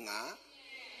Salonga,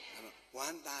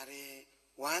 one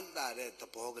tare, the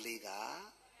Pogaliga,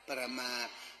 Perama,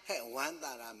 one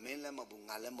tara,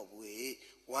 Melamabungalamabu,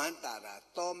 one tara,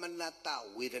 Tomanata,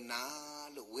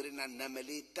 Wirina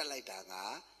Nameli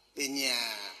Talaitaga, Pinya,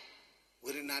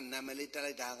 Wirina Nameli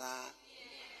Talaitaga.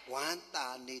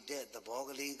 Wanta needed the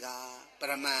Bogaliga,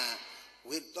 Parama,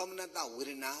 with Dominata,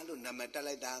 Wirinalu,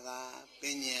 Namatala Daga,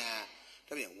 Pena,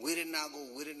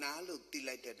 Wirinalu,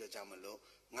 delighted the Jamalo,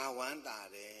 Na one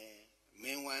tare,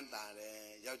 Min one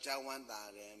tare, Yacha one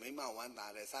tare, Mima one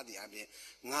tare, Sadi Abi,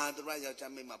 Na the Raja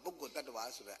Jamima, Boko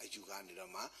Tatwas, Ayugani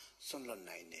Rama, Sonlon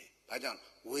Nine, Pajan,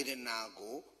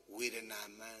 Wirinago,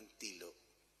 Wirinaman Tilo.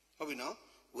 How we know?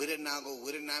 Wirinago,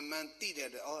 Wirinaman, Tida,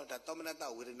 or the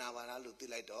Tomanata, Wirinavana,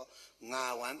 Lutilato,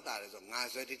 Na one tares of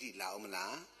Nazareti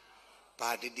Laumla,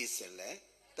 Partidisele,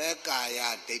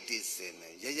 Tekaya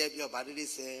Detisene, Yaya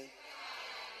Partidise,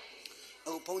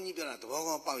 O Pony Piana,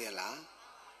 Togo Pavela,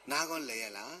 Nagon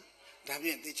Leela,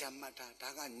 Tabian Tichamata,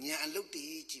 Taga, Nya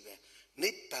Luti Chibe,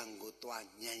 Nipango Tua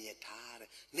Nyayatare,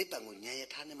 Nipango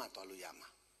Nyayatanema Toluyama.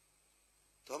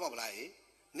 Tobablai,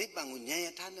 Nipango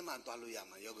Nyayatanema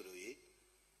Toluyama, Yoguri.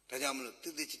 Tajamlo,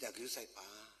 Tidichita Gusai Pa,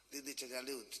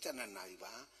 Tidichalu, Tichana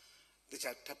Naiva,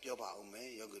 Ticha Tapioba Ome,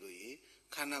 Yoguri,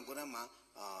 Kana Gurama,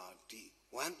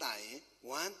 one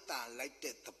ta like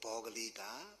the Pogaliga,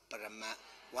 Parama,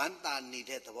 one ta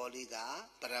needed the Boliga,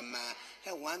 Parama,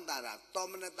 one ta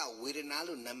Tomanata,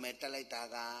 Wirinalu,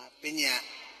 Nametalaitaga, Pina,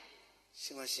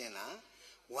 Simashena,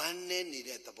 one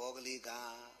needed the Pogaliga,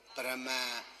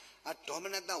 Parama. A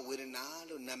Dominata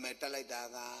Wirinalu,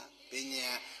 Nametalaitaga,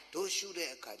 Pina, do shoot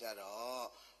a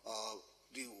Kajaro, or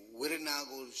the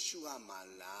Wirinago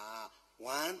Shuamala,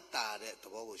 one tare the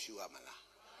Bogo Shuamala.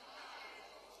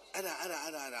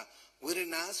 Ada,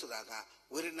 Wirina Suraka,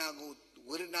 Wirinago,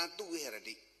 Wirinatu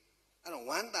Heredi, I don't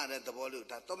want that at the volume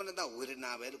that Dominata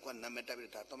Wirinave, one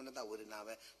Nametabita, Dominata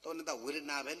Wirinave, Dominata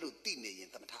Wirinave, Lutini in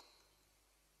Tamata.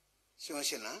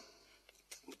 Shonshina,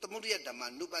 Tamuria Dama,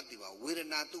 Nubativa,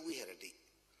 Wirinatu Wiherity,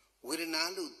 Wirina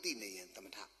Lutini in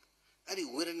Tamata. Adi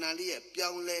Wirinali, a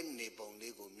Piaule, Nebo,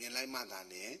 Nego, Milai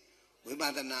Madane,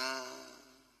 Wimadana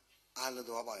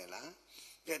Aldoabaila,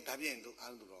 get Tabian to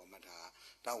Aldro Mata,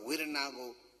 the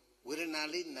Wirinago,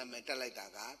 Wirinali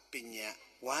Nametalaitaga, Pina.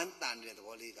 One tanded the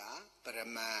Voliga,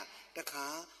 Parama, the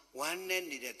car, one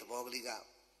ended the Voliga,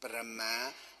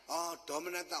 Parama, or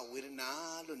Dominata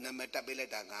Wirna,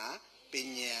 Lunametabeletaga,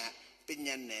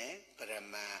 Pinyane,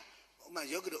 Parama, my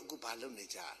yoga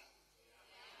Palunicha.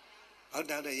 How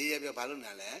down the year of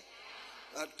Palunale?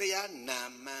 Tayar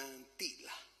Naman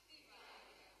Tila.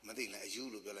 Madila,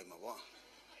 you look like my one.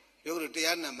 Yoga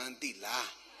Tayar Naman Tila.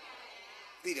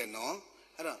 Tila no?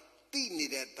 I don't think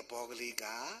needed the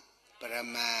Voliga.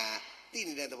 Parama,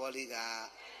 Tinida the Voliga,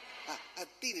 a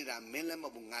Tinida,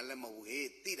 Melama Bungalama,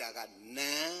 Tiraga,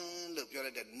 Nan, look, you're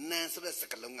at the Nansura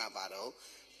Sakalunga Baro,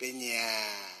 Pena,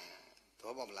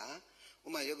 Tobabla,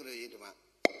 Uma Yoga,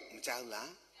 Mchala,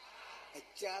 a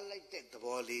child like that the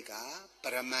Voliga,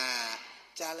 Parama,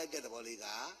 child like that the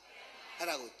Voliga,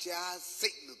 Arago, Cha,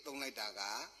 sick,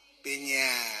 Tongaitaga, Pena,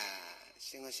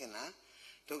 Singashina,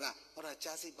 Toga, or a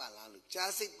Chasi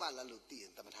Palalu, tea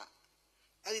and Tamata.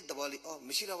 I did the volley, oh,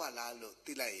 Mishiravala,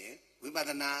 Tilaye,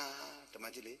 Wibadana,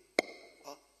 Tamajili,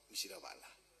 oh, Mishiravala.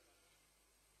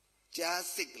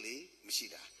 Jasikli,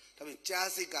 Mishida. Tami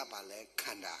Jasika Pale,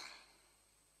 Kanda.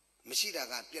 Mishida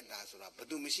got Pieta Sura, but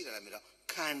do Mishida,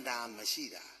 Kanda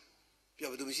Mashida.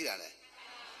 Pure do Mishida.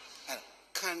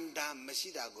 Kanda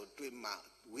Mashida go to ma,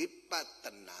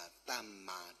 Wipatana,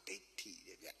 Tama, Deti.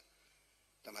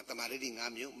 Tama reading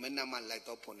Amu, Menama light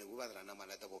upon the Wibadana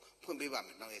Malatago, Pumbiba,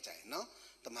 no, no?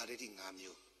 Tama reading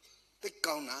Amu. The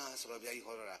Kauna, Sorobia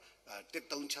Horror,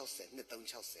 Titon Chelsea, Neton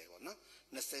Chelsea, or no?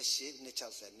 Nesseshi,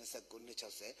 Nechelse, Nesakun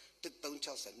Nechelse, Titon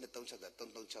Chelsea, Neton Chelsea,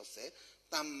 Tonton Chelsea,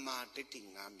 Tama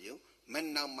dating Amu,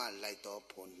 Menama light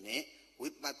upon ne,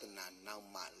 Wipatana,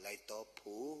 Nama light up,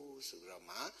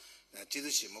 Surama,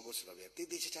 Chidushimogo Sorobia,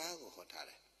 Tidichago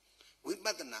Hotare.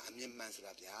 Wipatana, Amiman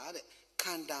Sorabia.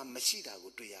 Kanda Mashida go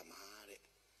to Yamare.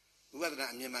 Whether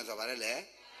I'm Yamas of Arele?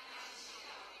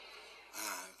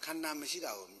 Ah, Kanda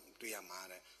Mashida to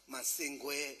Yamare. Ma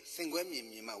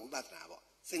Singuemi, ma Ubatravo.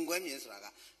 Singuemi is Raga.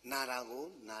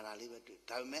 Narago, Nara Liberty.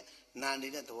 Tame,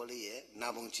 Nani at Holy,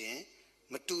 Nabonche,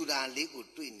 Matuda Ligu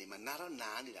twin him, and Nara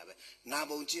Nani,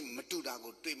 Nabonche, Matuda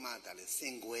go to Matale,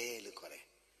 Singue Licore.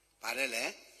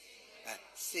 Parele?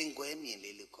 Singuemi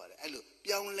Licore. I look,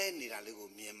 young Lenny Raligo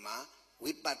Mima.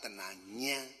 Wipatana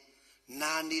Nya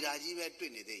Nani Rajive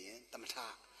Twinny, Tamata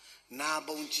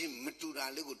Nabonchi Matura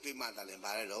Ligu Twimata and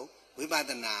Barrelo,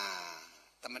 Wipatana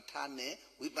Tamatane,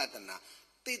 Wipatana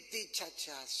Titi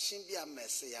Chacha, Shimbia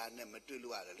Messiah,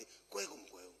 Nematuluari, Quegum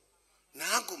Quo,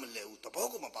 Nagum Leu,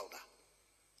 Topogum about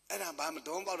that. And I'm a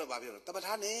don't bother about you,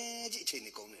 Tamatane,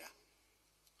 Chiniconia.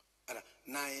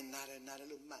 Nine, Nara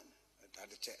man, at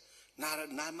the check. Nara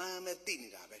Nama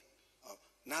Metini Rabe.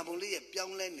 Naboli a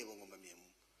young landing woman.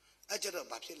 I just a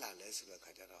Bapila less like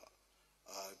I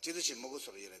Jidish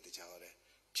Mogosori at the Chowre.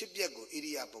 Chipiago,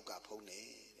 Iria Poca Pone.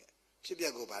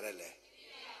 Chipiago Barele.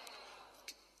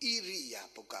 Iria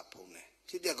Poca Pone.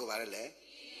 Chipiago Barele.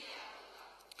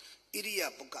 Iria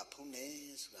Poca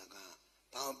Pone, Suraga.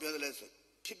 Pound Piodles,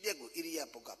 Chipiago, Iria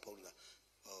Poca Pona.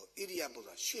 Iria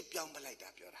Poca, ship young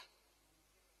Balita Piora.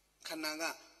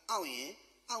 Kananga, Aui,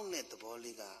 Aunet the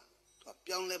Boliga. A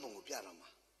young level of Piarama.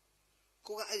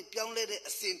 Coca a young lady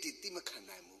assented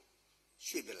Timakanaimu.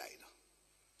 Shibelida.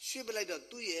 Shibelida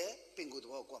 2 years, Pingo to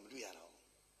walk on Riaro.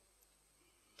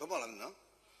 Tobolam no?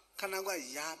 Kanagua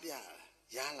Yabia,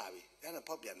 Yalavi, Yana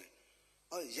Popiane.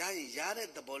 Oh, Yare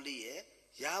the Bolie,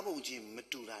 Yaboji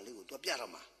Matura Ligo to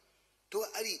Piarama. To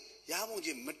Ari,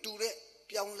 Yaboji Mature,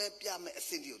 Pianle Piame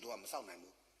assented to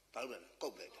Amasanaimu. Powder,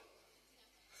 Coblet.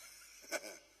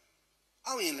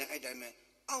 Only in the Idame.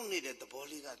 Only that the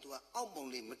Boliga to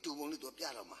only Matu only to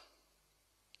Piarama.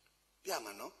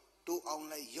 Piamano, to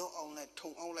only your only,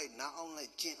 tongue only, now only,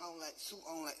 chin only, su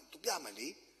only, to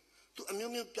Piamali, to a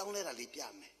new Pianera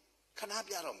Piame. Can I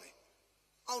Piarome?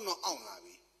 Oh no,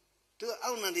 only. To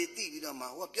only the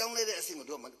Tidama, what Pianera a single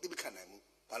doma, Tibicanamu,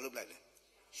 Palublade,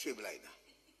 Shiblada.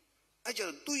 I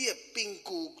just 2 years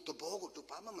pinko to Bogo to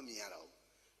Pama Miaro.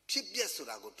 Chip yes to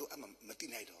Rago to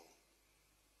Matinado.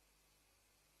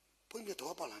 Put me to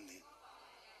Hopalandi.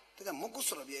 Take a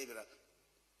Mokosora behavior.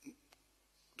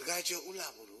 The guy Ula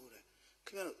would.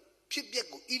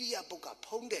 Pipiaco, Iria Poca,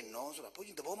 Ponde, no, so I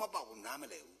put the bomb about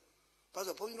Nameleu. ဘာ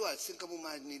လို့ဘုန်းကြီးတို့ကစင်ကာပူ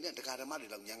မှာနေတဲ့တရားဓမ္မတွေ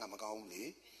လောက်ညံကမကောင်းဘူးလေ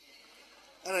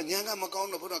အဲ့ဒါညံကမကောင်း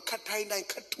တော့ဘုရားခတ်ထိုင်းတိုင်း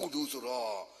ခတ်ထူတူဆို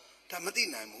တော့ဒါမသိ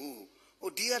နိုင်ဘူးဟို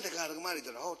ဒီကတရားဓမ္မတွေ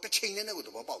ဆိုတော့ဟောတစ်ချိန်နဲ့ကိုသ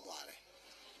ဘောပေါက်သွားတယ်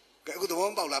ကဲအခုသဘော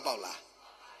ပေါက်လား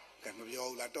ကဲမပြော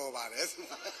ဘူးလားတော်ပါတယ်ဆို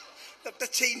တာတ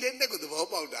စ်ချိန်နဲ့ကိုသဘော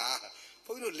ပေါက်တာ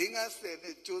ဘုန်းကြီးတို့50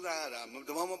နဲ့ကြိုးစားရတာ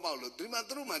သဘောမပေါက်လို့ဒီမှာ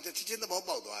သူတို့မှချက်ချင်းသဘော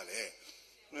ပေါက်သွားတယ်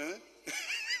ဟမ်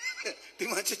ဒီ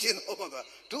မှာချက်ချင်းသဘောပေါက်သွား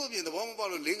တို့အပြင်သဘောမပေါက်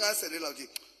လို့50နဲ့လောက်ကြ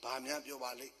ည့်ဘာများပြော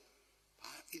ပါလိမ့်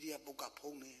ဘာဣရိယာပုတ်က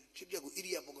ဖုံးနေဖြစ်ပျက်ကိုဣ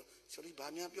ရိယာပုတ်ကဆိုပြီးဘာ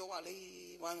များပြောပါလိ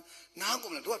မ့်ဘာနားကု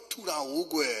န်လားတို့ကထူတာဟိုး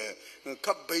ကွယ်ခ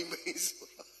ပ်ဘိမ့်ဆို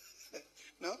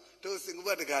နော်တို့စင်ကာ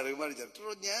ပူတကာတွေမှလည်း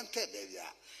တော်ညမ်းထက်တယ်ဗျ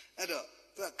အဲ့တော့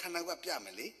သူကခန္ဓာကပြမ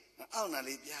ယ်လေအောက်နာ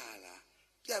လေးပြလာ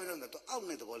ပြပြီးတော့သူအောက်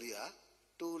နေသဘောလေးဟာ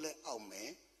တိုးလဲအောက်မယ်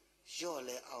ရော့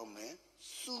လဲအောက်မယ်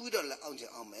စူးပြီးတော့လဲအောက်ချ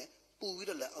င်အောင်မယ်ပူပြီး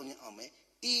တော့လဲအောက်ချင်အောင်မယ်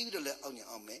အေးပြီးတော့လဲအောက်ချင်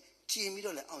အောင်မယ်ကျင်ပြီး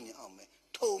တော့လဲအောက်ချင်အောင်မယ်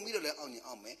ထုံပြီးတော့လဲအောက်ချင်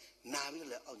အောင်မယ်နာပြီး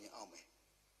တော့လဲအောက်ချင်အောင်မယ်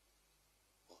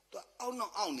ဟောသူအောက်နော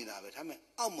က်အောက်နေတာပဲဒါပေမဲ့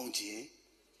အောက်မုံချင်း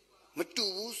မတူ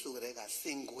ဘူးဆိုကြတဲ့ကစ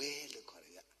င်ခွဲလို့ခေါ်တ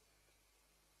ယ်ဗျ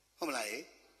ဟုတ်မလား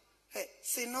ဟဲ့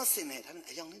စင်တော့စင်တယ်ဒါပေမဲ့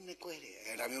အယောင်လေးနဲ့ကွဲတ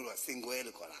ယ်ဒါမျိုးတော့စင်ခွဲ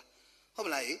လို့ခေါ်တာဟုတ်မ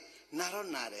လားနာတော့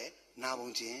နာတယ်နာပုံ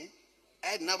ချင်း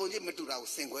နာပုံချင်းမတူတာကို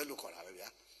စင်ခွဲလို့ခေါ်တာပဲဗျာ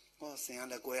ဟောစင်ရ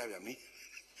လည်းကွဲရဗျာမင်း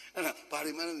အဲ့ဒါဘာ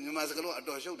တွေမှမြန်မာစကားလုံးအ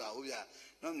တော်ရှုပ်တာဟုတ်ဗျာ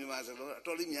နော်မြန်မာစကားလုံးအ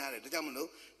တော်လေးများတယ်ဒါကြောင့်မလို့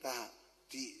ဒါ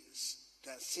ဒီ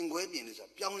စင်ခွဲပြင်လို့ဆို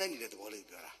ပြောင်းလဲနေတဲ့သဘောလေး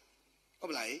ပြောတာဟု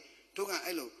တ်မလားတို့က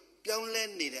အဲ့လိုပြောင်းလဲ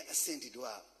နေတဲ့အဆင့်တီတို့က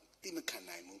တိမခံ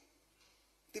နိုင်ဘူး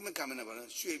တိမခံမနဲ့ဘာလို့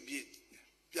ရွှေပြစ်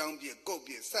ပြောင်းပြစ်ကုတ်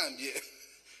ပြစ်စန့်ပြစ်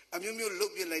အမျိုးမျိုးလု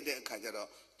တ်ပြစ်လိုက်တဲ့အခါကျတော့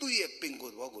သူ့ရဲ့ပင်ကို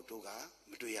ယ်သဘောကိုတို့က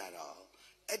မတွေ့ရတော့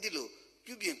အဲ့ဒီလို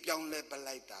ပြုပြင်ပြောင်းလဲပ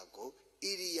လိုက်တာကိုဣ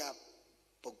ရိယာ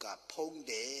ပုတ်ကဖုံး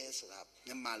တယ်ဆိုတာ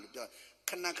မြန်မာလူပြော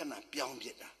ခဏပြောင်းပြ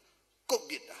စ်တာကုတ်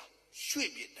ပြစ်တာရွှေ့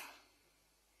ပြစ်တာ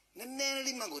နည်းနည်း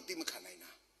လေးမှကိုတိမခံနိုင်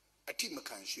တာအထိမ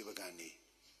ခံရွှေပကံနေ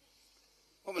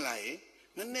ဟုတ်မလား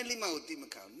နည်းနည်းလေးမှကိုတိမ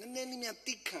ခံနည်းနည်းလေးများ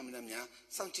တိခံမလားများ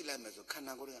စောင့်ကြည့်လိုက်မယ်ဆိုခန္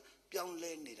ဓာကိုယ်ကပြောင်း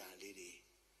လဲနေတာလေးတွေ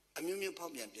အမျိုးမျိုးဖော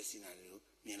က်ပြန်ပျက်စီးနေတာလို့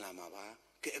မြင်လာမှာပါ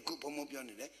ကဲအခုဘုံဘုံပြော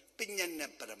နေတယ်ပညာနဲ့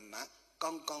ပရမတ်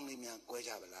ကောင်းကောင်းလေးများ꿰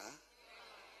ကြပါလား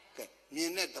ကဲမြ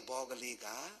င်တဲ့သဘောကလေးက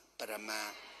ပရမတ်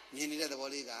မြင်နေတဲ့သဘော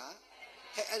လေးက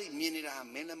အဲ့ဒီမြင်နေတာ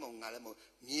မင်းလည်းမဟုတ်ငါလည်းမဟုတ်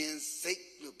မြင်စိတ်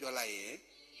လို့ပြောလိုက်ရင်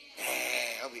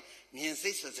ဟုတ်ပြီမြင်စိ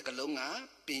တ်ဆိုစကလုံးက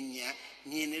ပညာ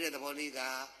မြင်နေတဲ့သဘောလေးက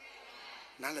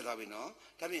နားလည်သွားပြီနော်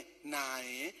ဒါဖြင့်နာရ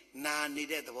င်နာနေ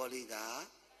တဲ့သဘောလေးက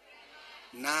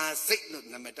နာစိတ်လို့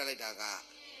နာမည်တက်လိုက်တာက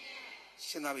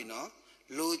ရှင်းသွားပြီနော်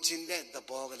လိုချင်တဲ့သ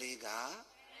ဘောကလေးက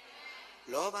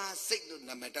လောဘစိတ်လို့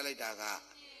နာမည်တက်လိုက်တာက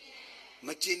မ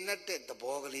ကျင်တဲ့သ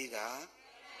ဘောကလေးက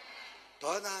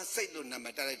ဒေါသစိတ်လို့နာမ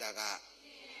ည်တက်လိုက်တာက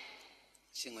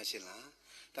ရှင်းလား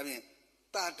ဒါဖြင့်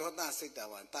တာဒေါသစိတ်တာ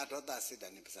ဝါတာဒေါသစိတ်တာ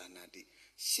နိပ္ပဇာနာတိ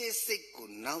ရှေ့စိတ်ကို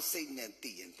နောက်စိတ်နဲ့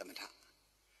သိရင်သမထ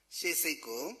ရှေ့စိတ်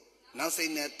ကိုနောက်စိ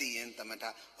တ်နဲ့သိရင်သမထ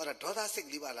ဟောဒေါသစိတ်က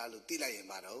လေးပါလားလို့သိလိုက်ရင်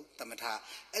ပါတော့သမထ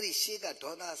အဲ့ဒီရှေ့က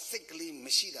ဒေါသစိတ်ကလေးမ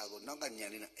ရှိတာကိုနောက်ကညံ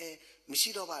လေးနဲ့မရှိ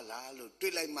တော့ပါလားလို့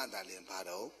တွေးလိုက်မှသာလင်ပါ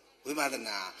တော့ဝိပဿ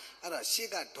နာအဲ့တော့ရှေ့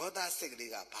ကဒေါသစိတ်က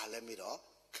လေးကဘာလဲမေးတော့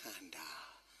ခန္ဓာ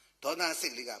ဒေါသစိ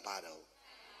တ်ကလေးကဘာတော့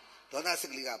ဒေါသစိ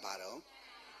တ်ကလေးကဘာတော့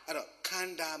အဲ့တော့ခ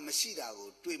န္ဓာမရှိတာကို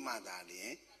တွေးမှသာလ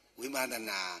င်ဝိပဿ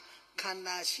နာခန္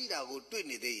ဓာရှိတာကိုတွေး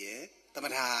နေသေးရင်သမ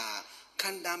ထခ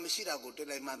န္ဓာမရှိတာကိုတွေး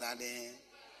လိုက်မှသာလင်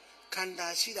ခန္ဓာ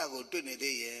ရှိတာကိုတွေ့နေ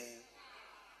သေးရဲ့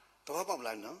သဘောပေါက်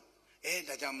လားနော်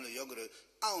ဒါကြောင့်မလို့ယောဂတို့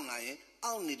အောင့်လာရင်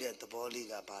အောင့်နေတဲ့သဘောလေး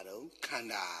ကဘာတော့ခန္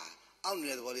ဓာအောင့်နေ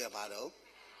တဲ့သဘောလေးကဘာတော့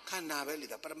ခန္ဓာပဲလေ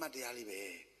ဒါပရမတ်တရားလေးပဲ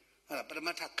ဟုတ်လားပရမ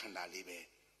တ်ထခန္ဓာလေးပဲ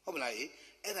ဟုတ်မလား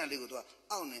အဲ့ဒါလေးကိုသူက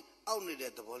အောင့်နေ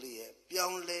တဲ့သဘောလေးရဲ့ပြော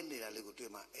င်းလဲနေတာလေးကို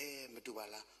တွေ့မှမတူပါ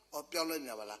လားပြောင်းလဲနေ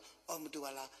တာပါလားမတူ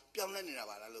ပါလားပြောင်းလဲနေတာ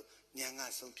ပါလားလို့ဉာဏ်က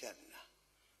ဆုံးဖြတ်နေတာ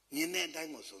မြင်တဲ့အတို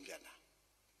င်းကိုဆုံးဖြတ်တာ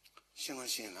ရှင်း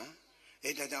လား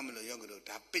ဒါကြောင့်မလို့ယောဂတို့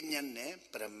ဒါပညာနဲ့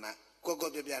ပရမတ်ကို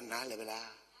ပြပြနားလည်ပါလား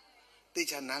သိ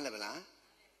ချာနားလည်ပါလား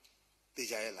သိ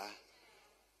ချာရဲ့လား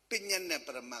ပညာနဲ့ပ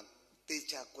ရမတ်သိ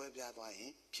ချာ꿰ပြသွားရ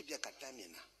င်ဖြစ်ပျက်ကတမ်းမြ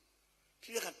င်တာ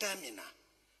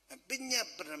ပညာ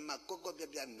ပရမတ်ကိုပြ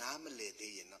ပြနားမလည်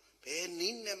သေးရင်တော့ဘယ်န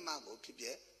ည်းနဲ့မှကိုဖြစ်ပျ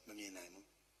က်မမြင်နိုင်ဘူး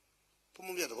ဘုံ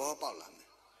ဘုံပြသဘောပေါက်လာမယ်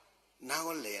နား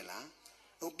ကိုလဲလား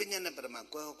ပညာနဲ့ပရမတ်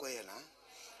꿰ရလား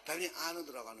ဒါပြင်အားလုံး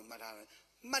တော်ကောင်တို့မှတ်ထားတယ်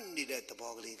မှတ်နေတဲ့သ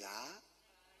ဘောကလေးက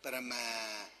ပရမတ်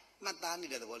မှတ်သားနေ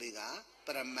တဲ့သဘောလေးကပ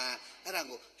ရမတ်အဲ့ဒါ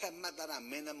ကိုမှတ်သားတာ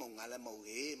မင်းလည်းမဟုတ်ငါလည်းမဟုတ်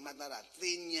မှတ်သားတာသ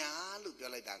င်ညာလို့ပြော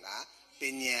လိုက်တာကပ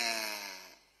ညာ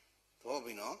သဘော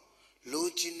ပြီနော်လို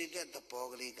ချင်နေတဲ့သဘော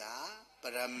ကလေးကပ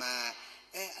ရမတ်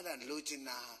အဲ့ဒါလိုချင်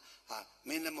တာဟာမ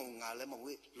င်းလည်းမဟုတ်ငါလည်းမဟု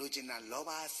တ်လိုချင်တာလော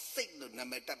ဘစိတ်လို့နာ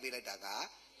မည်တက်ပေးလိုက်တာက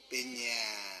ပညာ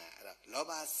အဲ့ဒါလော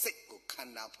ဘစိတ်ကိုခ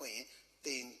န္ဓာဖွင့်ရင်သ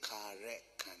င်္ခါရ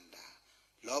ခန္ဓာ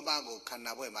လောဘကိုခန္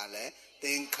ဓာဖွဲ့မှာလဲသ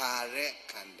င်္ခါရ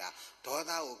ခန္ဓာဒေါ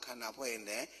သကိုခန္ဓာဖွဲ့ရင်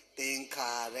လဲသင်္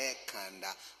ခါရခန္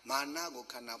ဓာမာနကို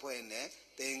ခန္ဓာဖွဲ့ရင်လဲ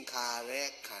သင်္ခါရ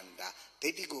ခန္ဓာဒိ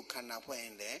ဋ္ဌိကိုခန္ဓာဖွဲ့ရ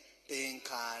င်လဲသင်္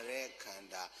ခါရခန္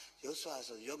ဓာရုပ်စွာ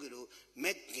ဆိုယောဂီတို့မ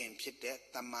က်ကင်ဖြစ်တဲ့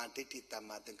တမ္မာဒိဋ္ဌိတမ္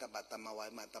မာသင်္ကပ္ပတမ္မာဝါယ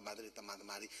မတမ္မာသတိတမ္မာသ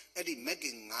မာဓိအဲ့ဒီမက်က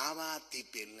င်၅ပါးဒီ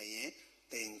ပင်လျင်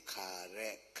သင်္ခါရ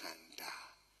ခန္ဓာ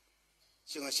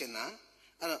ရှင်းမရှင်းလား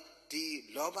အဲ့တော့ဒီ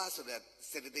လောဘဆိုတဲ့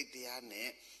စေတသိက်တရားနဲ့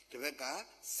ဒီဘက်က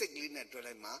စိတ်ကလေးနဲ့တွဲ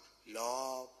လိုက်မှ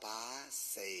လောဘ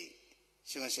စိတ်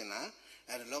ရှင်းမရှင်းလား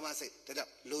အဲ့ဒါလောဘစိတ်ဒါကြော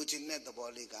င့်လိုချင်တဲ့သဘော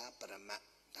လေးကပရမတ်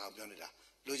ဒါကိုပြောနေတာ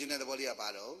လိုချင်တဲ့သဘောလေးကဘာ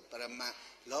တော့ပရမတ်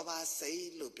လောဘစိတ်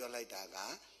လို့ပြောလိုက်တာက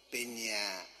ပညာ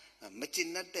မကျင်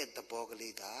တတ်တဲ့သဘောက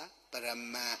လေးကပရ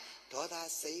မတ်ဒေါသ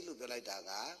စိတ်လို့ပြောလိုက်တာ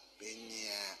ကပ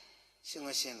ညာရှင်းမ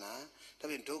ရှင်းလားဒါ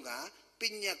ပြင်တို့ကပ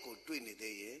ညာကိုတွေ့နေ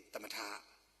သေးရင်သမထ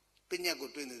ပညာကို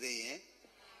တွေ့နေသေးရင်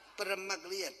ပရမတ်က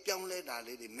လေးကပြောင်းလဲတာ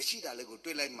လေးတွေမရှိတာလေးကို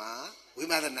တွေ့လိုက်မှဝိ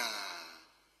ပဿနာ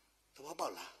သဘောပေါ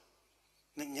က်လား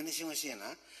ညနေရှင်းမရှင်း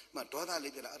လားမဒေါသ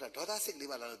လေးပြလာအဲ့ဒါဒေါသစိတ်လေး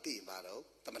ပါလားလို့သိရင်ပါတော့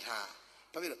သမထဘာ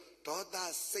ဖြစ်လို့ဒေါသ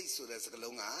စိတ်ဆိုတဲ့စကား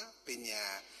လုံးကပညာ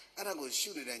အဲ့ဒါကိုရှု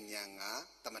နေတဲ့ဉာဏ်က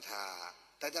သမထ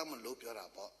ဒါကြောင့်မလို့ပြောတာ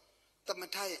ပေါ့သမ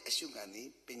ထရဲ့အရှုခံသည်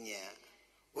ပညာ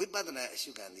ဝိပဿနာရဲ့အ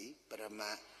ရှုခံသည်ပရမ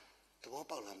တ်သဘော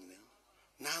ပေါက်လားမလဲ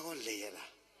နားကောလေရ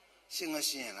လားရှင်းမ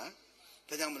ရှင်းလား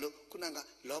ဒါကြောင့်မလို့ခုနက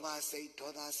လောဘစိတ်ဒေါ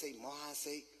သစိတ်မောဟ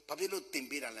စိတ်ဘာဖြစ်လို့တင်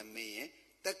ပေးတာလဲမင်းရင်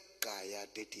တက်ကာယ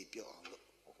ဒိဋ္ဌိပြောအောင်လို့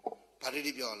ဘာဒိဋ္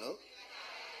ဌိပြောအောင်လို့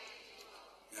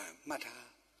မှတ်ထား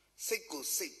စိတ်ကို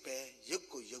စိတ်ပဲရုပ်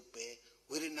ကိုရုပ်ပဲ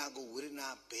ဝေဒနာကိုဝေဒနာ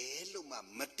ပဲလို့မှ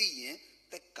မသိရင်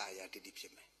တက်ကာယဒိဋ္ဌိဖြ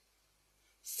စ်မယ်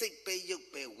စိတ်ပဲရုပ်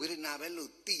ပဲဝေဒနာပဲ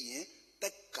လို့သိရင်တ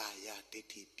က်ကာယဒိဋ္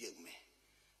ဌိပြုတ်မယ်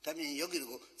ဒါပြင်ယောဂီ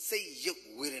တို့ကိုစိတ်ရုပ်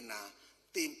ဝေဒနာ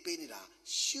တင်ပေးနေတာ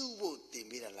ရှုဖို့တင်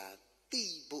ပေးတာလားသိ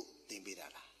ဖို့တင်ပေးတာ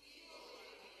လား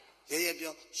ရဲရဲ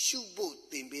ပြောရှုဖို့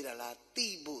တင်ပေးတာလားသိ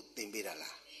ဖို့တင်ပေးတာ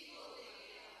လား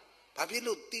ဘာဖြစ်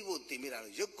လို့သိဖို့တင်ပေးတာလဲ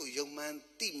ရုပ်ကိုရုပ်မှန်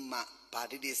သိမှဘာ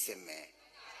ဒိဋ္ဌိစင်မယ်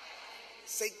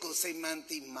စိတ်ကိုစိတ်မှန်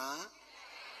သိမှ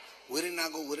ဝေဒနာ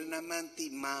ကိုဝေဒနာမှန်သိ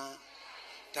မှ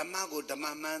ဓမ္မကိုဓမ္မ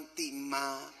မှန်သိမှ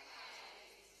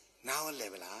နားလဲ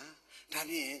ဗလားဒါ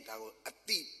ဖြင့်ဒါကိုအ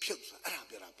တိဖြုတ်ဆိုအဲ့ဒါ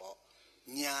ပြောတာပေါ့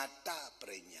ညာတပ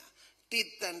ရိညာတိ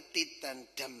တံ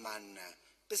ဓမ္မနာ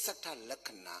ပစ္စထလက္ခ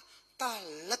ဏာတ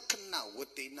လက္ခဏဝ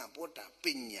တ္တိနာဘောဓပ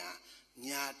ညာ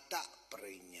ညာတပ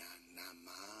ရိညာနာမ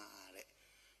တဲ့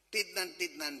တိတံ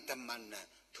ဓမ္မနာ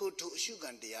ထိုအရှု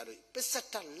ခံတရားတို့ပစ္စ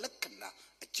ထလက္ခဏာ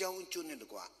အကြောင်းအကျိုးနဲ့တ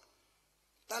ကွာ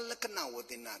တလက္ခဏဝတ္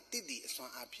တိနာတိတိအစွ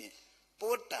မ်းအဖြစ်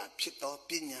ဘောဓဖြစ်သော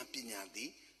ပညာသ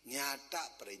ည်ညာတ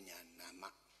ပရိညာနာမ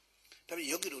ဒါပေမဲ့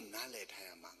ယောဂီတို့နားလည်ထားရ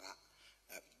မှာက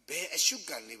ဘယ်အရှု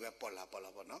ခံလေးပဲပေါ်လာပေါ့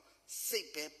နော်စိတ်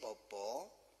ပဲပေါ်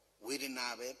ဝေဒနာ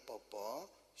ပဲပေါ်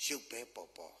ရုပ်ပဲ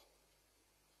ပေါ်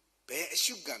ဘယ်အ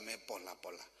ရှုခံပဲပေါ်လာ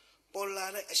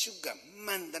တဲ့အရှုခံ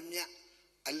မှန်သမျှ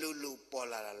အလိုလိုပေါ်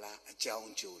လာလားအကြော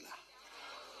င်းကျိုးလား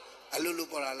အလိုလို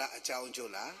ပေါ်လာလားအကြောင်း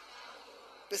ကျိုးလား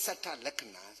ပစ္စထလက္ခ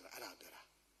ဏာဆိုတာအဲ့ဒါပြောတာ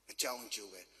အကြောင်းကျိုး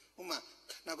ပဲဥမာ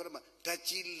နောက်ကတော့ဓာတ်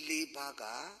ကြီး၄ပါးက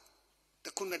တ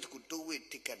စ်ခုနဲ့တစ်ခုတိုးဝှေ့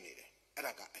တိကတ်နေတယ်အဲ့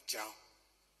ဒါကအကြောင်း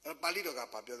ပါဠိတော်က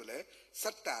ဘာပြောသလဲစ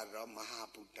တ္တရောမဟာ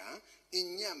ဗုဒ္ဓံအ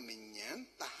ညမဉ္ဉံ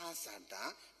သဟသတာ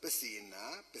ပစ္စေနာ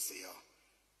ပစ္စယော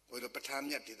ဘုရားပဋ္ဌာန်း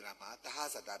မြတ်ဒေသနာမှာသဟ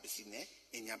သတာပစ္စည်းနဲ့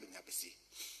အညပညာပစ္စည်း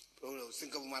ဘုရားစင်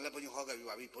ကာပူမှာလည်းဘုန်းကြီးဟောခဲ့ပြီး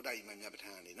ပါပြီဗုဒ္ဓကြီးမမြတ်ပဋ္ဌာ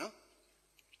န်းကနေနော်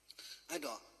အဲ့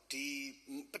တော့ဒီ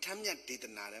ပဋ္ဌာန်းမြတ်ဒေသ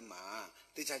နာထဲမှာ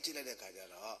တေချာကြည့်လိုက်တဲ့အခါကျ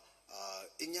တော့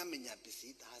အညမညာပစ္စ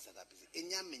ည်းသဟသတာပစ္စည်းအ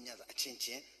ညမညာဆိုအချင်းချ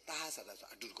င်းသဟသတာဆို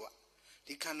အတူတကွ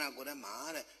ဒီခန္ဓာကိုယ်ထဲမှာ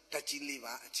တဲ့ဓာတ်ကြီးလေး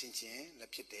ပါအချင်းချင်းလ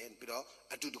ည်းဖြစ်တယ်ပြီးတော့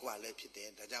အတူတကွလည်းဖြစ်တယ်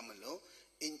ဒါကြောင့်မလို့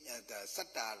စ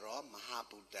တ္တရောမဟာ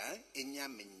ဗုဒ္ဓံအည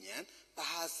မဉ္ဉံသ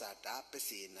ဟသတာပစ္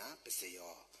စေနာပစ္စ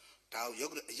ယောဒါကိုရု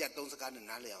ပ်အရက်သုံးစကားနဲ့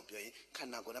နားလည်အောင်ပြောရင်ခ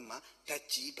န္ဓာကိုယ်ထဲမှာဓာတ်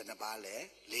ကြီးဘယ်နှပါလဲ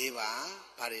၄ပါး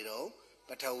ဘာတွေတော့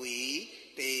ပထဝီ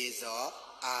တေဇော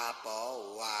အာပေါ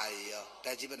ဝါယော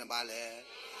ဓာတ်ကြီးဘယ်နှပါလဲ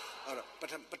အဲ့တော့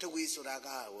ပထဝီဆိုတာက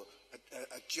ဟို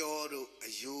အကျော်တို့အ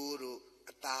ယိုးတို့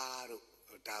အသားတို့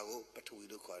ဒါကိုပထဝီ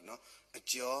လို့ခေါ်နော်အ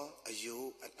ကျော်အယိုး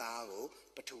အသားကို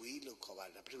ပထဝီလို့ခေါ်ပါ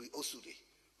တယ်ပထဝီအုပ်စုတွေ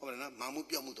ဟုတ်ပါလားမာမှု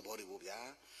ပြောက်မှုသဘောတွေပေါ့ဗျာ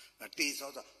တေ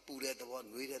ဇောဆိုပူတဲ့သဘော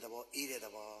နှွေးတဲ့သဘောအေးတဲ့သ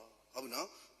ဘောဟုတ်ပြီနော်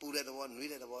ပူတဲ့သဘောနှွေး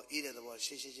တဲ့သဘောအေးတဲ့သဘော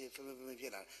ရှင်းဖိဖြ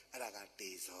စ်လာအဲ့ဒါကတေ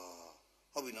ဇော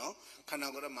ဟုတ်ပြီနော်ခန္ဓာ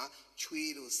ကိုယ်မှာ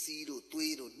ချွေးတို့စီးတို့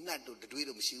သွေးတို့နှက်တို့တွေး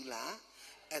တို့မရှိဘူးလား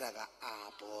အဲ့ဒါကအာ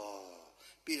ဘော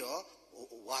ပြီးတော့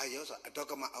ဝါယောဆိုအတော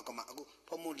ကမအောက်ကမအခု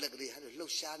ဖုံးမလက်ကလေးဟာလှု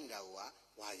ပ်ရှားနေတာက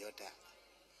ဝါယောဓာတ်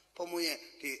ဖုံးမရဲ့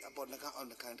ဒီအပေါ်နှခမ်းအောက်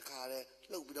နှခမ်းတစ်ခါလဲ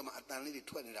လှုပ်ပြီးတော့မှအတန်လေးတွေ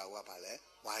ထွက်နေတာကဘာလဲ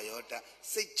ဝါယောဓာတ်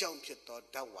စိတ်ကြောင့်ဖြစ်သော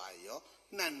ဓာတ်ဝါယော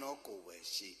နှံ့သောကိုယ်ပဲ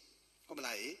ရှိဟ ဟုတ်မ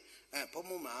လားဘုံ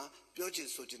မှာပြောချင်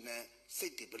ဆိုချင်တဲ့စိ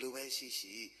တ်တွေဘလို့ပဲရှိ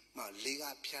လေက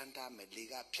ဖြန်းထားမယ်လေ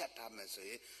ကဖြတ်ထားမယ်ဆို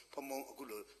ရင်ဘုံအခု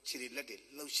လိုခြေလက်တွေ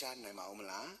လှုပ်ရှားနိုင်မှာအောင်မ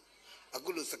လားအ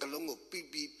ခုလိုစကလုံးကိုပြ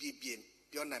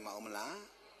ပြောနိုင်မှာအောင်မလား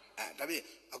ဒါပြင်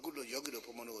အခုလိုယောဂီတို့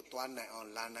ဘုံတို့ကိုတွားနိုင်အောင်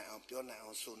လာနိုင်အောင်ပြောနိုင်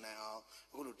အောင်ဆိုနိုင်အောင်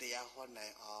အခုလိုတရားဟောနို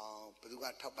င်အောင်ဘယ်သူက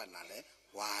ထောက်ပံ့တာလဲ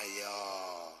ဝါယော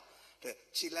တဲ့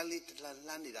ခြေလက်လေးလှ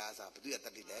မ်းနေတာဆိုဘယ်သူရဲ့တ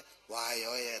တ္တိလဲဝါ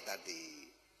ယောရဲ့တတ္တိ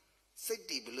စိတ်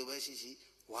တည်ဘလို့ပဲရှိ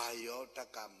ဝါယောတက်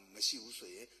ကမရှိဘူး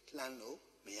ဆိုရင်လှမ်းလို့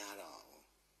မရတော့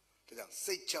ဘူးဒါကြောင့်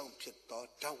စိတ်ကြောင့်ဖြစ်သော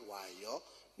ဓာတ်ဝါယော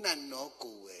နှံ့သော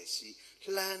ကိုယ်ဝယ်ရှိ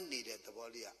လှမ်းနေတဲ့သဘော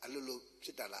လေးကအလိုလိုဖြ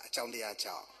စ်တာလားအကြောင်းတရား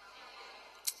ကြောင့်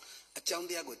အကြောင်း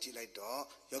တရားကိုကြည့်လိုက်တော့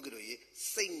ယောဂီတို့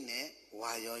စိတ်နဲ့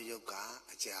ဝါယောယုတ်က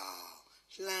အကြောင်း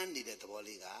လှမ်းနေတဲ့သဘော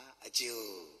လေးကအကျိုး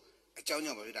အကြောင်း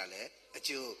ကြောင့်ဘာဖြစ်တာလဲအ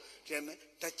ကျိုးဒါပေမဲ့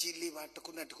ဓာတ်ကြီးလေးပါတစ်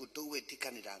ခုနဲ့တစ်ခုတိုးဝဲထိခ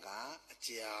တ်နေတာကအ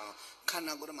ကြောင်းခန္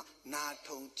ဓာကိုယ်မှာနာ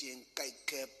ထုံခြင်းကြိုက်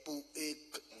ခဲပူအေး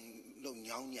လုံ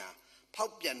ညောင်းညာဖော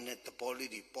က်ပြန်တဲ့သဘော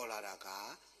လေးတွေပေါ်လာတာက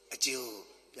အကျိုး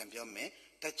ပြန်ပြောမယ်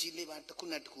ဓာတ်ကြီးလေးပါတစ်ခု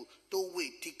နဲ့တစ်ခုတိုးဝဲ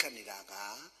ထိခတ်နေတာက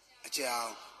အကြော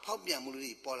င်းဖောက်ပြန်မှု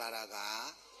လေးပေါ်လာတာက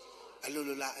အလို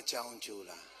လိုလားအကြောင်းအကျိုး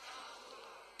လား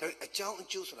ဒါအကြောင်းအ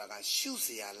ကျိုးဆိုတာကရှုเ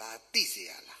สียလားသိเสี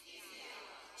ยလား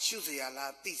ရှုเสีย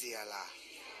လားသိเสียလား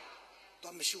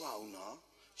တော့မရှုအောင်နော်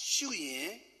ရှုရ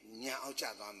င်ညာအောင်ကျ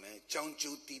သွားမယ်ကြောင်း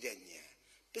ကျိုးသိတဲ့ညာ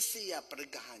ပစ္စယပရိ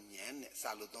က္ခဉာဏ်နဲ့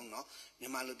စာလို့သုံးတော့မြ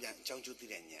န်မာလိုပြန်အကြောင်းကျိုးသိ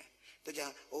တဲ့ညာဒါကြော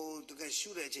င့်တကယ်ရှု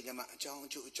တဲ့အချိန်ကျမှအကြောင်းအ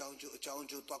ကျိုး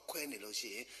သွားခွဲနေလို့ရှိ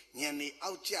ရင်ဉာဏ်နေ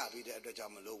အောက်ကျပြီးတဲ့အတွက်ကြော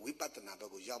င့်မလို့ဝိပဿနာဘ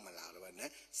က်ကိုရောက်မလာတော့ဘဲနဲ့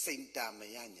စိတ်တမ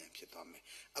ယဉာဏ်ဖြစ်သွားမယ်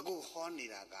အခုဟောနေ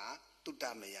တာကတုတ္တ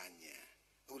မယဉာဏ်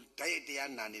အခုဓာတ်ရိုက်တ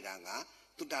ရားနာနေတာက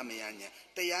တုတ္တမယဉာဏ်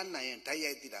တရားနာရင်ဓာတ်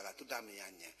ရိုက်သိတာကတုတ္တမယဉာ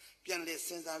ဏ်ပြန်လေစ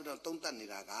ဉ်းစားပြီးတော့သုံးသပ်နေ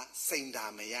တာကစိတ်တ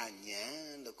မယဉာဏ်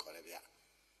လို့ခေါ်တယ်ဗျ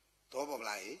တော့ပေါ့မ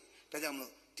လားဒါကြောင့်မ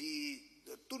လို့ဒီ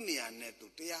သူ့နေရာနဲ့သူ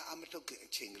တရားအမထုတ်ခင်အ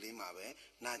ချိန်ကလေးမှာပဲ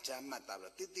နာကြားမှတ်တာပြီး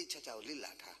တော့တိတိကျကျကိုလေ့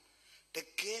လာထားတ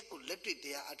ကယ်ကိုလက်တွေ့တ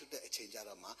ရားအထုတ်တဲ့အချိန်ကြ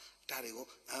တော့မှဒါတွေကို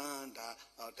ဒါ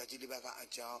ဓာတ်ကြီးလေးဘက်ကအ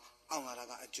ကြောင်းအောင်လာတာ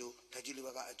ကအကျိုးဓာတ်ကြီးလေးဘ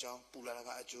က်ကအကြောင်းပူလာတာက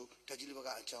အကျိုးဓာတ်ကြီးလေးဘက်က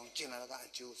အကြောင်းကျင်လာတာကအ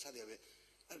ကျိုးစသည်ဖြင့်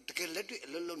တကယ်လက်တွေ့အ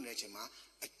လုပ်လုပ်နေတဲ့အချိန်မှာ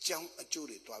အကြောင်းအကျိုး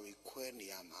တွေတွားပြီးခွဲနေ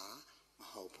ရမှာမ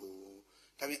ဟုတ်ဘူး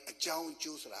ဒါပြင်အကြောင်းအ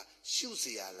ကျိုးဆိုတာရှုเ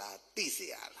สียလားသိเสี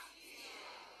ยလား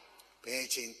ဘယ်အ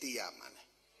ချိန်သိရမှာလဲ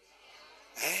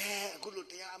အခုလို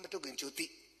တရားအမထုတ်ခင်ကျိုးသိ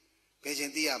ဘယ်ချိ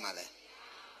န်သိရမှာလဲ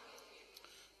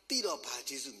သိတော့ဘာ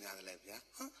ကျေးဇူးများတယ်လဲဗျာ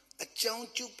အကြောင်း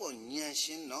ကျုပ်ပေါ်ဉာဏ်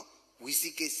ရှင်းတော့ဝိသိ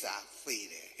ကိစ္စဖေး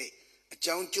တယ်အ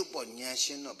ကြောင်းကျုပ်ပေါ်ဉာဏ်ရှ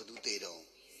င်းတော့ဘယ်သူသေးတော့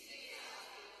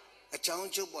အကြောင်း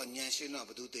ကျုပ်ပေါ်ဉာဏ်ရှင်းတော့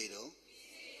ဘယ်သူသေးတော့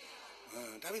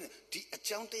ဒါပြင်ဒီအ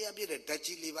ကြောင်းတရားပြည့်တဲ့ဓာတ်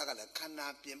ကြီးလေးပါးကလည်းခန္ဓာ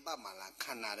ပြင်ပမှာလားခ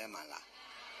န္ဓာထဲမှာလား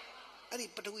အဲ့ဒီ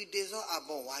ပထဝီတေဇောအ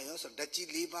ဘောဝါယောဆိုဓာတ်ကြီး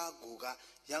လေးပါးကိုက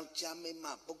ယောက်ျားမိန်းမ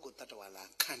ပုဂ္ဂိုလ်တ attva လား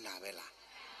ခန္ဓာပဲလား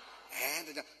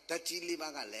ဒါကြောင့်ဓာတ်ကြီးလေး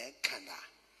ပါးကလည်းခန္ဓာ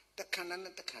တခန္ဓာ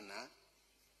နဲ့တခန္ဓာ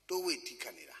တိုးဝိထိခ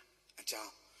တ်နေတာအကြော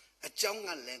င်းက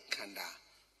လည်းခန္ဓာ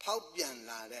ဖောက်ပြန်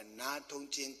လာတဲ့နာထုံ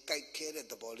ခြင်းကြိုက်ခဲတဲ့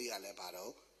သဘောလေးကလည်းဘာ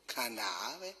တော့ခန္ဓာ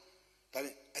ပဲဒါပြ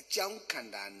င်အကြောင်းခန္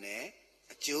ဓာနဲ့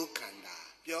အကျိုးခန္ဓာ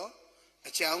ပြော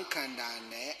အကြောင်းခန္ဓာ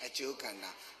နဲ့အကျိုးခန္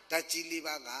ဓာဓာတ်ကြီးလေး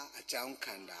ပါးကအကြောင်းခ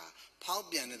န္ဓာဖောက်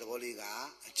ပြန်တဲ့သဘောလေးက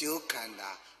အကျိုးခန္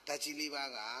ဓာဓာတ်ကြီးလေး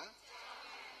ပါးက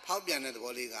ဖောက်ပြန်တဲ့သ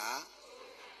ဘောလေးက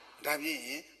ဒါဖြင့်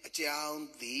အကြောင်း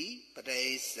သည်ပရိ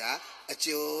စ္ဆာအ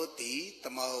ကျိုးသည်သ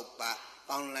မုပ္ပါ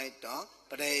ပေါင်းလိုက်တော့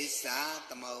ပရိစ္ဆာ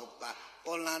သမုပ္ပါ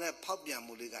ပေါ်လာတဲ့ဖောက်ပြန်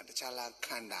မှုလေးကတခြားလားခ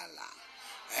န္ဓာလား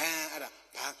အဲ့ဒါ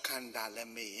ဘာခန္ဓာလဲ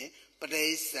မေးရင်ပရိ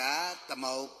စ္ဆာသ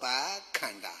မုပ္ပါခ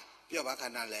န္ဓာပြောဘာခ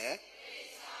န္ဓာလဲ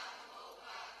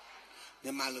မြ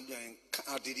န်မာလိုပြောရင်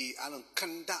ဒီအားလုံးခ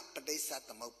န္ဓာပဋိစ္စသ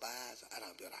မုပ္ပါဆိုအဲ့ဒါ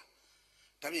ပြောတာ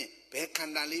ဒါဖြင့်ဘယ်ခ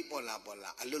န္ဓာလေးပေါ်လာ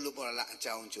အလိုလိုပေါ်လာအ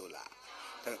ကြောင်းကျိုးလား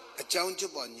အကြောင်း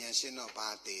ကျိုးပေါ်ဉာဏ်ရှင်းတော့ဘာ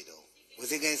သေးတော့ဝိ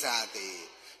သိကိစ္စသေး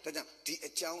ဒါကြောင့်ဒီ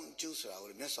အကြောင်းကျိုးဆိုတာကို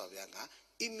မြတ်စွာဘုရားက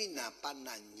ဣမိနာပဏ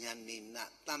ဉာဏိန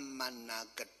သမ္မနာ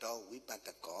ကတောဝိပတ္တ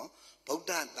ကောဗုဒ္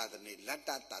ဓသာသနေလတ္တ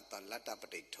တတလတ္တပ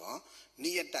ဋိထော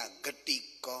နိယတဂတိ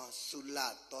ကောသုလ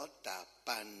သောတာပ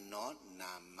န္နော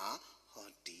နာမဟော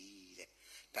တိတဲ့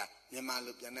ဒါမြန်မာ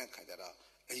လိုပြန်တဲ့အခါကျတော့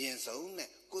အရင်ဆုံးနဲ့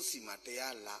ကိုယ်စီမှာတ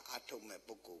ရားလာအထုတ်မဲ့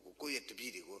ပုဂ္ဂိုလ်ကိုကိုယ့်ရဲ့တပ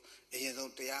ည့်တွေကိုအရင်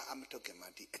ဆုံးတရားအမထုတ်ခင်မှာ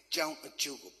ဒီအကြောင်းအ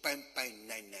ကျိုးကိုပိုင်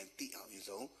နိုင်သိအောင်အရင်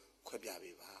ဆုံးခွဲပြ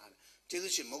ပေးပါကျေး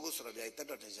ဇူးရှင်မောဂုဆိုရဗျာတတ်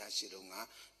တော်တရားရှိတော့ငါ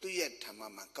သူ့ရဲ့ဓမ္မ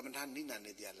မှာကမ္မထာနိနာ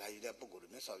နေတရားလာယူတဲ့ပုဂ္ဂိုလ်တွေ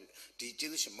မြတ်စွာဘုရားဒီကျေး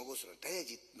ဇူးရှင်မောဂုဆိုတော့တရား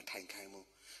ကြီးမထိုင်ခိုင်းဘူး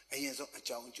အရင်ဆုံးအ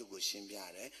ကြောင်းအကျိုးကိုရှင်းပြရ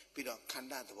တယ်ပြီးတော့ခန္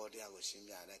ဓာသဘောတရားကိုရှင်း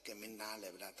ပြရတယ်ကဲမင်းနားလဲ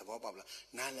ဗလားသဘောပေါက်လား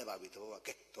နားလဲပါပြီသဘောပေါက်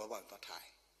ကဲသဘောပေါက်တော့ထိုင်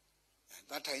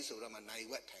that time so Rama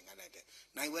Naiwet Tang like that.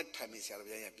 Naiwet time is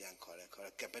Salvia Bian Corre,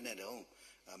 Capenedon,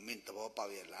 Mint the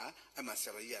Pavella, I must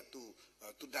say,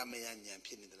 to Damayan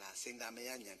Yampini the last, Saint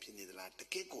Damayan Yampini the last, the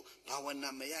Keko,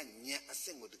 Pawana Mayan, a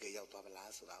single to get out of the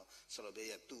last, so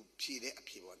they are two Pide, a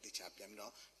people, the Chapiano,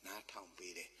 not town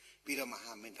Pide. Peter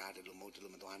Mahamuni had the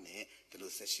Lumotuane, the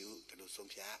Lucessu, the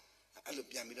Lusompia, I look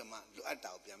Yamidoma, look at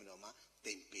Yamidoma,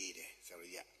 then Pide,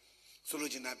 sorry, yeah.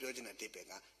 Solujina Biogina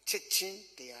Tepega, Chichin,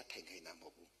 they are Tankina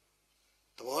Mobu.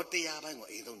 The water Yaban or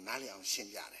Edo Nali on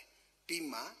Shinjare,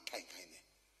 Pima, Tankine.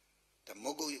 The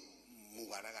Mogo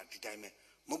Muaraga, the time,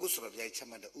 Mogusovia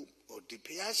Chamada or the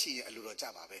Piashi, a Luro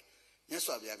Jababe,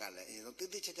 Yasoviagala, you know, the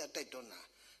Dichita Taitona,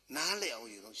 Nale or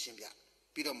you don't Shimbia,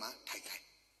 Pidoma, Tankai.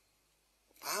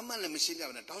 Pama le Messiah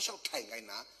and a toss of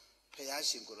Tangaina,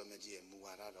 Piashi Goromeji and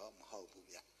Muarado,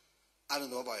 Mahobubia. I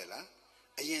don't know Boila,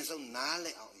 a yen so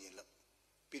Nale out yellow.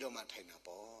 Pidoma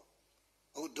Tainabo.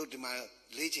 Oh, do the my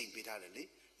leaching Pitarelli,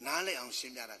 Nale on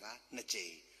Shimyaraga,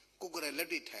 Nache, Kukura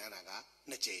Lady Tayaraga,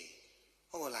 Nache.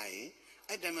 Oh, lie.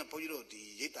 I damn a poyo the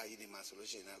Yeta Yidima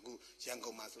solution, a good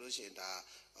Yanko solution,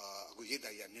 a good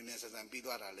Yeta Yanemes and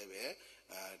Pidora Leve,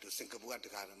 to Singapore to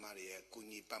Maria,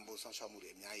 Kuni, Bambo,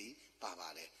 Sanshamuri, Nyai,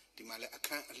 Pavare, the Male, a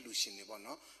can't illusion,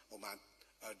 Bono, or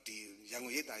the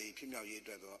young Yeta, female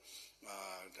Yeta,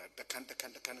 the can't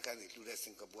include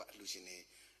Singapore illusion,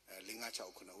 Lingacha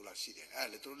Okuna Shide, a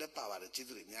little power, the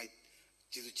Chizu, Nyai,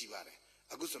 Chizu Chivare,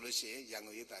 a good solution, young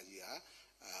Yeta,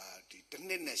 the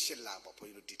Tenene Shella,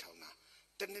 Poyo Titana.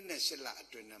 Tenene Shella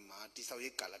Adrenama,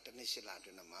 Tisawikala, Teneshella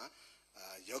Adrenama,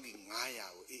 Yogi Maya,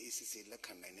 ACC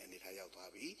Lekan and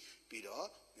Itayabi, Pido,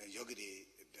 Yogi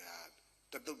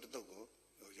the Togo,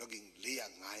 Yogi Lea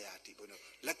Maya, Tipono,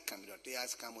 Lekan,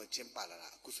 Teas Kamo Chimpala,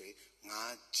 Kuse, Ma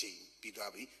Chin,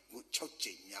 Pidabi,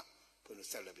 Chochi, Pono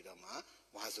Celebidoma,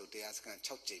 Wazo Teas Kan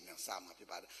Chochi, Sama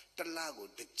Pipad, Talago,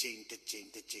 the chain.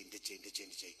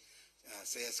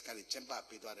 Says Kali Champa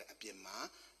Pidwa Apiema,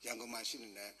 Yango machine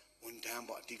in one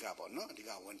tambo, Tigabo, no,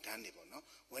 Diga one tandibo, no,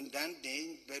 when Dan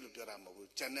Dane, Belupuramo,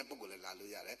 Chanapogula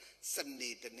Laluyare,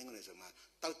 suddenly the Ningulisma,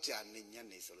 Taucha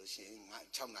Ninyani solution,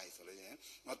 Chana solution,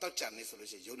 or Taucha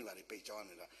solution, Univari page on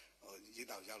or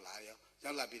Yita Yalaya,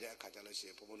 Yala Bida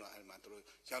Catalysha, Pomono Almatro,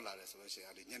 Yala resolution,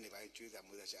 and the Yanibai Jews and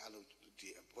Mudash Alu,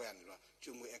 the Poyanra,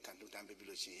 Jumu Ekan to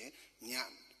Tambilushi, Nya,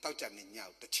 Taucha Ninya,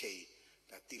 the Che.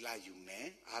 Tila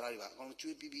Yume, Arava, on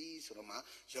 2 BBs, Roma,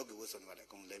 Yogi was on what I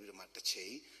call Levirma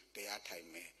Tache, they are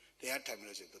time me. They are time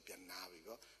to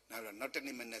Pianavigo. Now, not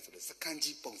any minutes of the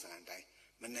Sakanji Ponsandai,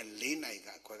 Menelena,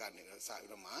 Quagan,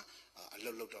 Saroma, a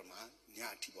little Doma,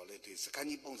 Nyatibole,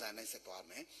 Sakanji Ponsandai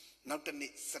Separme, not the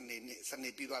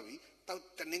Sunday Pivavi, out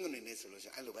the Ningon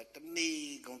solution. I look at the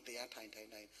Nigon, they are time,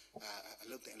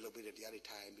 I looked and looked at the other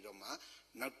time, Bidoma,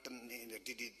 not the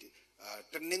did it.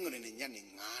 Turning in Yanning,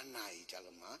 Nana,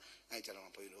 Jalama, I Jalama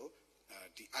Poiro,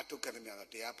 the Ato Academy of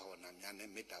the Apo Namyan,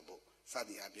 Metabo,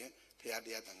 Sadi Abia,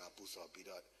 Piadia Tanga Puso, Pido,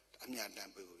 Amia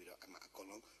Dampo,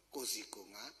 Amacolon, Cosi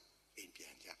Kunga, in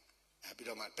Pianja.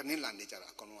 Abidoma, Tanilan de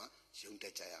Jaraconua, Jung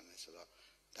de Chayame, so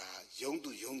the young to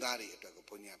Yungari at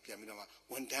Tagoponia, Piamidoma,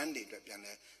 one dandy, the Piana,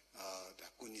 the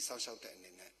Kuni Social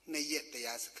and yet they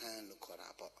ask can look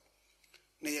corabo.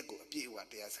 Nayako appear what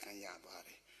they ask can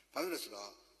yabari. Father's law.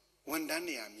 One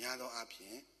dandy am Yado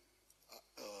Apie,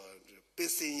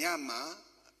 Pisinyama,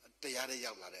 Tayar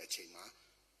Yavla Chima,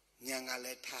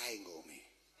 Nyangale Taigo me.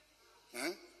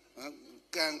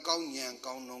 Can go Yang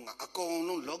Gong, a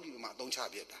Gong Logi Ma don't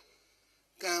chabieta.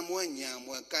 Can one yam,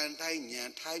 one can tie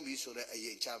Yan, tie me so that a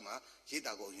ye chama,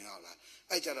 Yita go Yala.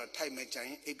 I tell a time a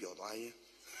giant apio.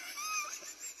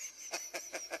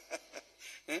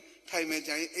 Time a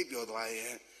giant apio.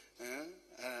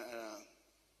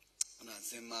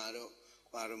 Semaro,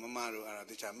 Maru,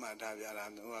 the Chamata,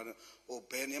 O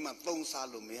Penema, Thong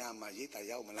Salumea, Majita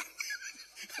Yamala.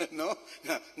 No,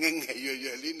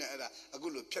 Lina, a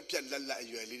good Pepia Lala,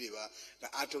 you are Lidiva, the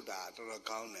Atoda, or a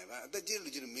cow never, the Jill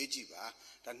Mejiva,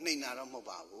 that Nina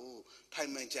Mobabu,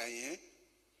 Time a giant,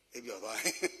 if you're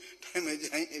time a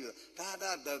giant,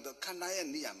 the Kanaya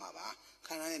Niamaba,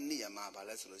 Kanaya Niamaba,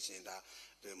 let's listen that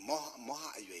the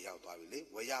Moha Yabali,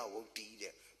 Waya would eat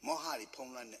it. Mohari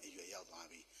Ponglan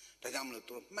Yababi. The Jamlo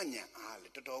to Mania,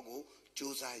 the Togo,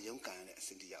 Josa Yunkan,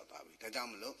 Cindy Yababi. The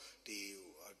Jamlo,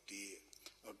 the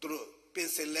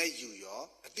Pensele Yuyo,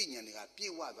 a Tinyaniga,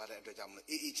 Piwa, the Jamlo,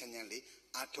 each and only,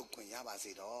 I took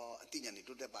Yabasido, a Tinyani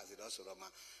to the Basido Soloma,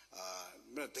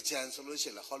 the chance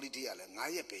solution, a holiday, and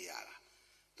Naya Payara.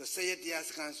 The Sayet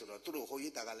Yaskan, Turu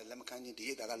Hoyita Lemkani, the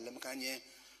Yeta Lemkani,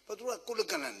 but through a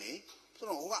Kulukanani, so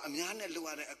Amiana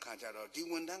Luara Kajaro,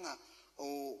 Diwandanga.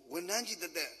 Oh, when Nanji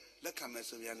did that, let come as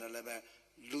Soviana Leva,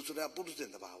 Lusura Buddhist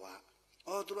in the Bawa.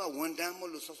 Oh, to a one damn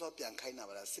Lusoso and kind of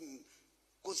a sim.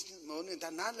 Goes morning,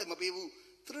 Tanale, my people,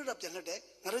 threw up Janade,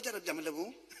 Naraja of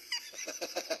Jamalabu.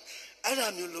 I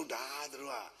don't know, look,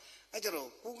 I don't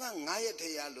know, Naya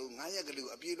Tayalu, Naya Galu,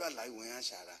 Abira, like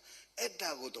Winashara.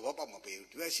 Edda go to Wapamabe,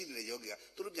 do I see the yoga,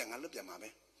 to look young and look Yamabe?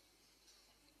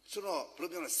 So,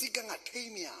 Plubian, Sikan a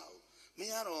Tamia,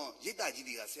 Miano, Jita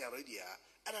Jidia, Saradia,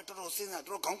 and a total sin, I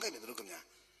draw conquer the Rukamia.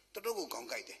 Togo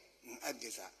conquer it.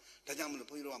 Agisa, Tajam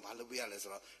Puyo and Palubia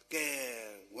Lesro,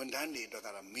 Ke, when Dandy,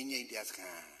 Dotara, Mini Diascan.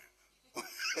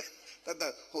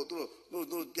 Tata, who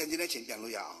do Janjination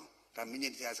Januya, Tamini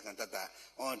Diascan Tata,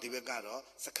 on Tibegaro,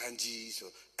 Sakanji, so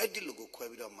Edilugo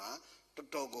Quavidoma,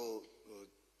 Togo,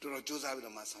 Josa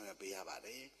Masana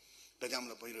Piavare,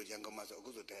 Tajam Puyo Jangomas,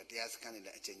 Oguzo, Tiascan in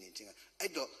the changing. I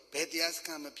do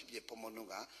Petiascan, Pipi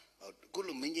Pomonuga,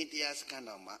 Gulu Mini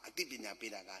Diascanoma, a Tibina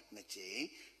Pinaga, Neche.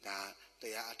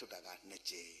 Tayar to Daga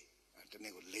Neche, and the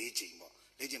leging more.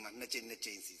 Leging and Neche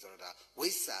Neche,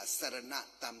 Wisa, Sarana,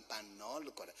 Tampano,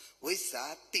 look at it.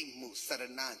 Wisa, Timu,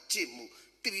 Sarana, Chimu,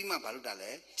 Tivima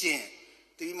Baludale, Chin,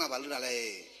 Tivima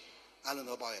Baludale,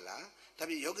 Alano Boila,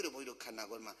 Tabi Yogi Boyo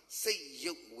Kanagoma, say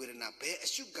yoke with an ape, a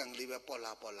sugang liver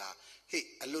pola, hey,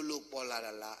 a lulu pola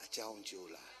la, a chow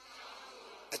jula.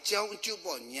 A chow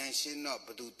chubo, Yanshin, no,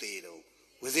 Badutero.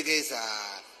 Was it case a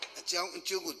chow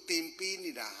chugu timpi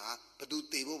nidaha, Padu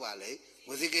table valley,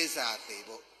 was it case a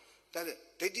table. That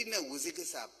they didn't know was it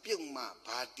case a Puma,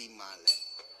 Party Male,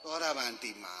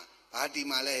 Toravantima, Party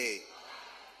Male,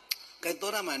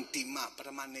 Katoramantima,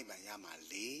 Paramane by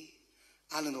Yamali,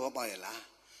 Alan Wabayla,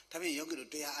 Tabi Yogi to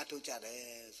Tea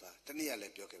Atochades, Tania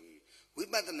Lepioke. We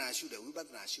better not shoot it, we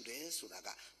better not shoot it,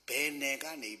 Sudaga,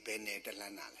 Benegani, Bene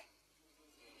Telanale.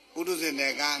 Buddhist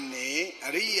Negani,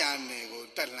 Ariane, go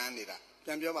Talanida.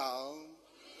 Jamjaba.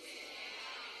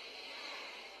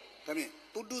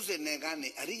 Buddhist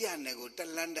Negani, Ariane, go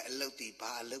Talanda, Loti,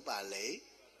 Pa, Lupale.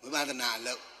 We better not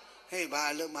look. Hey,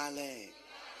 Ba Lumale.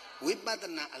 We better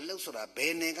not look so that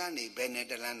Benegani,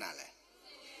 Benetelanale.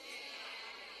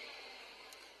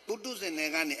 Buddhist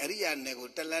Negani, Ariane, go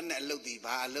Talanda, Loti,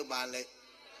 Pa, Lupale.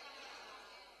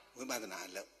 We better not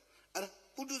look.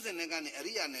 Buddhist Negani,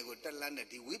 Ariane, go Talanda,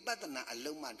 we better not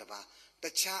alone Madaba. The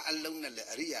cha alone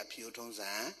Aria Putonza,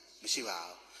 Mishiva.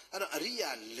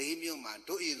 Aria Lemuma,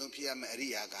 do you Pia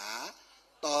Mariaga,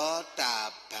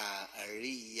 Tota Pa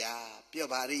Aria,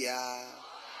 Piobaria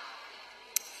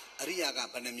Ariaga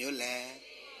Panamule,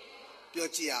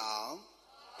 Piochia,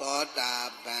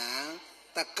 Tota Ban,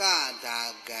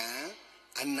 Takada Gan,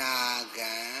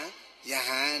 Anaga,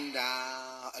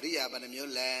 Yahanda, Aria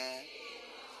Panamule,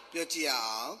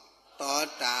 Piochia,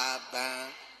 Tota Ban.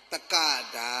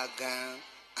 Takadagan,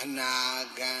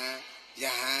 Anagan,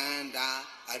 Yahanda,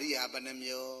 Aria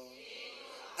Banamio,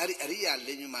 Aria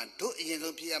Linuma, do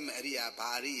Yenopia Maria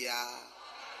Baria,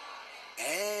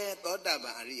 Tota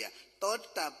Baria,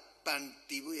 Tota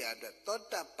Pantibuya,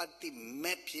 Tota Pati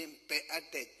Mepin Pe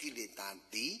Ate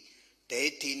Kilitanti,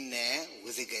 Tetine,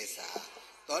 Wizigesa,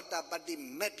 Tota Pati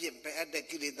Mepin Pe Ate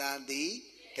Kilitanti,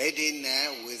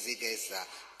 Tetine, Wizigesa.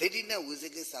 They didn't know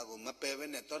Wizigisago,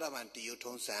 Mapeven, and Toravanti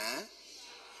Yotonsa.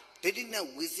 They didn't know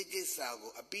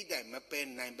Wizigisago, a pida,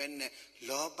 Mapen, Nine,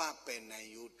 Loba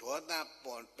Penayu, Toda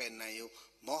Pon Penayu,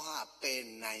 Moha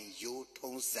Penayu,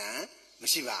 Tonsa,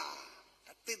 Mashiva.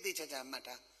 Did they chacha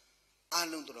matter?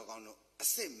 Alum to the Gono, a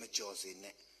same matures in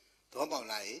it.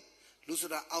 Tobalai,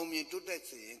 Lucida Aumi to that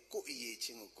saying, Go ye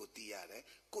chingo cotiare,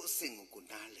 go sing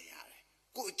Gunaleare,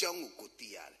 go jongo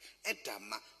cotiare,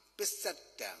 etama, besat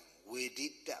down. We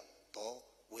did that, Paul,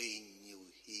 when you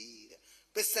hear.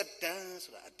 Besat dance,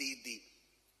 Didi,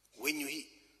 when you hear.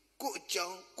 Go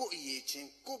John, go Yachin,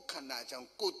 go Kanajang,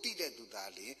 go Tida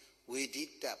Dudali, we did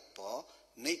that, Paul,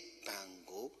 Nate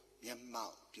Bango,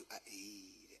 Yamau, you are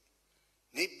eat.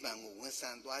 Nate Bango, when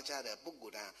San Dwaja, the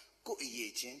Boguda, go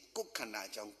Yachin, go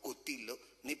Kanajang, go Tilo,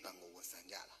 Nate Bango was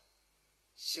Sanjala.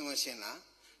 Shima Shena,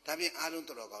 Tabi Adon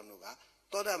to Roganuga,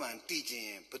 Todaman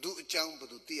teaching, Padu Chang,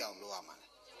 Padu Tia Loaman.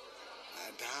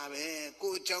 Dabe,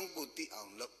 go jump, go tea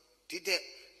on look. Did it?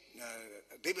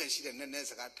 They will see the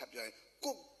Nenes got tap your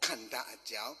cook kanda a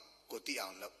jow, go tea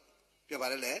on look.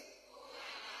 Piabale?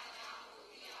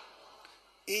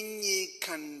 Inni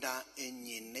kanda in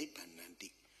ye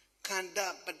napanandi.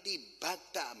 Kanda pati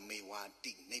bata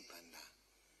mewati napanda.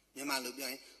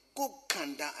 Yamalubian, cook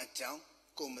kanda a jow,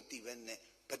 go mativene,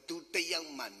 but do the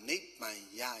young man napan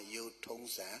ya yo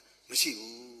tonsa, Mishu.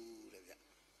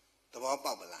 The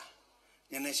Wapabala.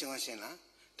 Yanashina,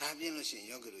 Tabian Shin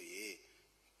Yoguru,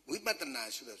 we better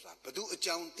not shoot us up, but do a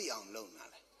jaunty on loan.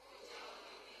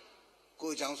 Go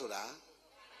Johnsoda,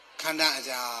 Kanda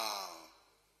Aja,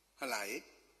 Halai,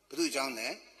 Budu John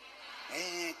there?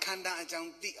 Kanda a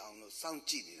Janti on Sound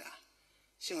Chidina.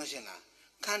 Shingashina,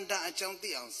 Kanda a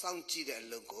Janti on Sound Chida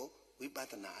logo, we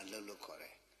batana a lolo core.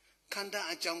 Kanda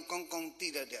a John Kong Kong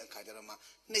Tida de Kajarama,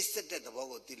 Nested the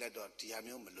Vogo Tila dot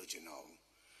Tiamio Melugino.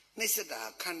 Nested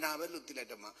a Kanda Velu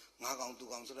Tiladama, Magang to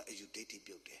Gonsola as you dated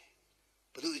beauty.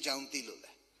 Budu John Tilula.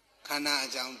 Kana a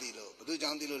John Tilo, Budu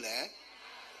John Tilula.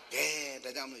 Eh,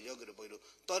 the Jam Yoga Boy,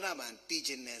 Tonaman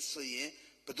teaching so ye,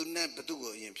 but do not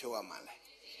Batugo in Pua Male.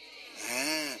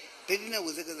 Eh, they didn't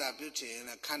was a beauty in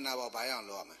a Kana Bayan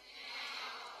Loma.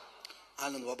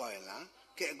 Alan Wabaila,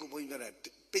 Kego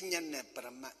Pinion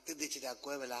Parama, Tidichita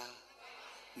Cuevela,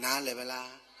 Na Levela,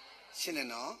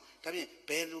 Sinano, Tami,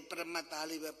 Peru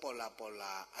Paramatali Pola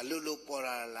Pola, Alulu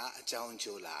Pola, a Chown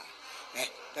Chula. Eh,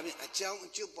 Tami, a Chown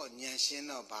Chupo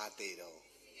Yansino Patero.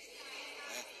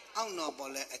 No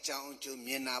bole, a chown to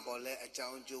Mina bole, a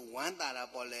chown to $1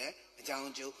 bole, a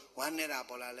chown to $1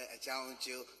 bolale, a chown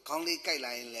to Conley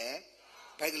Kailain le,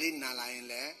 Pegli Nalain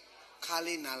le,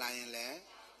 Kali Nalain le,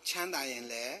 Chandain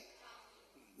le,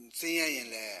 Siain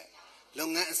le,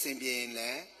 Longa Simbian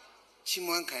le,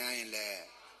 Chimwan Kain le,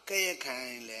 Kaya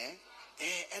Kain le,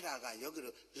 Edaga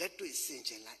Yogu, let to it sing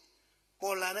like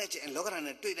Pola and Logan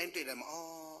and tweet and tweet them,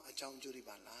 oh, a chown jury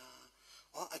bala,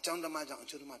 oh, a chown the Majan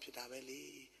to my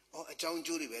Pitabelli. Oh, a John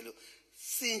Jury Bello.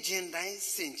 Sinjin Dine,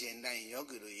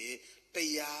 Yoguru,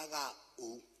 Tayaga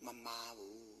U, Mamma,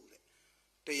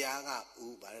 Tayaga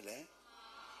U, Barele.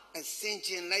 And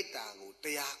Sinjin Laita,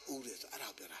 Taya U is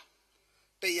Arabera.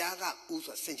 Tayaga U,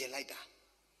 Sinjin Laita.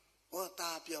 Oh,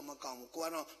 Tapia Macam,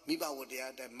 Guano, Miba would the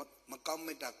other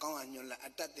Macameta, Conanola,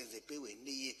 attached the Pewe,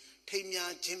 Ni,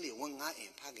 Tamia, Chimney, 1 eye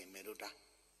in Pagin Meduda.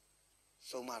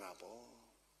 So Marabo,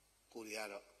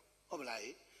 Curiado,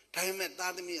 Oblai. Time at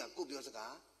Tadamia,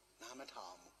 Kubiosaka,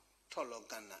 Namatam,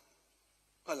 Tolokana,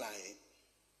 Palai,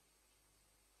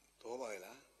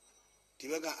 Toboila,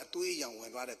 Tivaga, a 2 young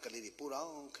when rather Kalidi put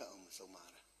on come so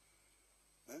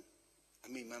mara. I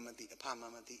mean, Mamati, a palm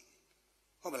mamati,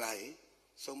 Hobalai,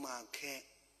 so ma care,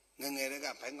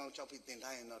 Nangarega, Pango chopping in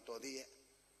time not to the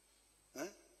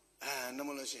ah, no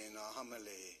molestation or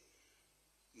Hamale,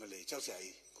 Malay,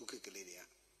 Josai, Cookie Kalidia.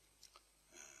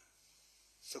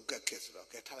 So get kiss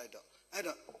rock, get tired. I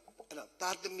don't,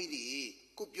 that the midi,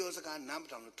 Kupiosaka,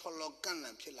 Nampton, Tolokan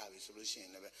and Pilavi solution.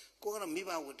 Go on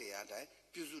Miba with the other,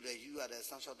 Pusu, you are the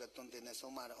sun shot that don't so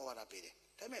much over a pity.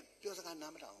 Tell me, Piosaka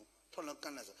Nampton,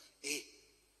 Tolokan,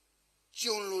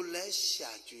 John Lules,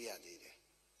 Juya did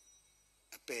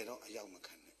a pedo, a young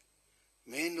mechanic.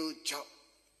 Menu chop,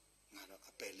 not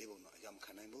a pay live on a young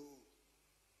canamu.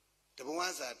 The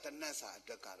ones at Tanasa at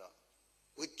the caro,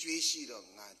 which we see on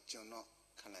Jono.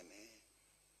 Kalame,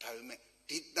 Talme,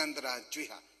 Titandra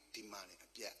Juha, Timani, a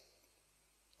pia.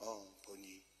 Oh,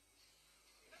 pony.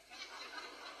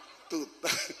 Tu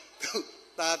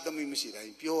Tadami Mishira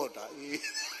in Piota.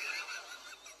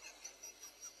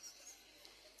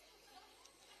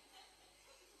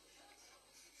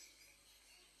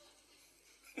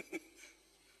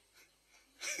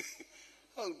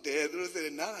 Oh, there was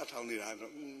another Tony Rano,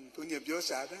 Punya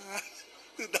Piosada,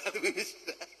 Tadami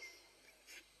Mishira.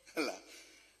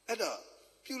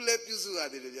 You let you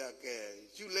at the Jacke,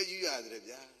 you let you at the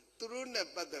Jacke. To run a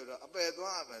better, a bad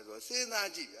one, say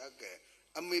Naji, okay.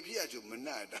 A maybe at your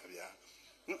manada,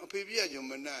 a baby at your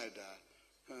manada.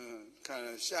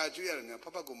 Can shot you and a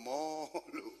papa go more.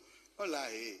 Hola,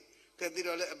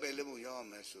 Cathedral available your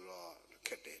messer or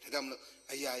Cathedral.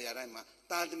 A yarama,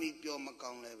 Tadmi Pio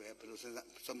Macon level,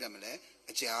 some Yamale,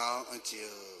 a chow, a chill,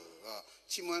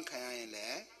 Chimon Kayan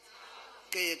le,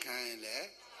 Kay Kayan le.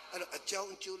 A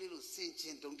John Julie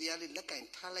Sinjin, don't the alley like and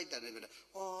Talai than ever.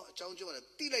 Oh, John Joe, a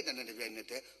delay than the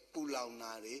Venete, Pulau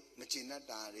Nari, Machina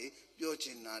Dari,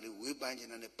 Yochinari,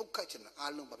 Wibanjin and a Pukachin,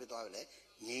 Alum Papidole,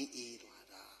 Ye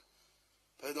Idwada.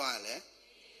 Paduale,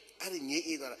 I didn't ye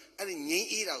either, I didn't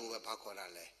ye either over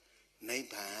Pacorale.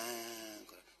 Naipan,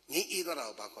 ye either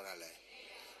of Pacorale.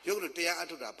 You're going to tear out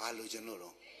to the Palu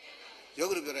Genuro. You're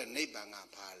going to be a Naipanga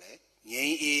Pale, ye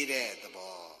either the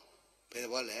ball.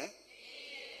 Pedale.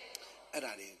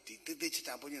 The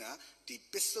digital Ponina, the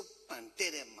Pistol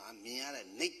Panterema, Mia,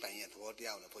 Nate Panya, what the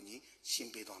other Pony,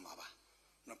 Simpi Tomaba.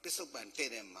 No Pistol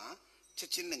Panterema,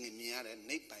 Chichin and Mia,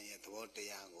 Nate Panya, what the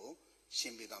Yago,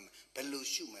 Simpi Tom, Pelu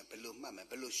Shuma, Pelu Mamma,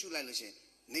 Pelu Shula,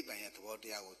 Nate Panya, what the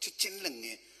Yago, Chichin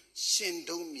Lange,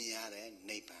 Shendo Mia,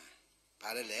 Napa.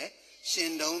 Parale,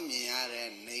 Shendo Mia,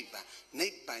 Napa,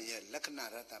 Nate Panya,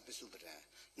 Lacanarata Pisupra.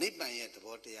 Nipaya the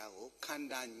Vortiago,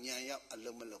 Kanda Nyaya,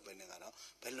 Alumalo Benegaro,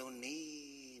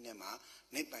 Peloni Nema,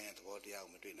 Nipaya the Vortiago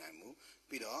Madrinamu,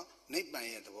 Pido,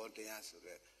 Nipaya the Vortias,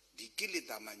 ဒီကိလေ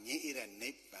သာမှာငြိမ်းအေးတဲ့နိ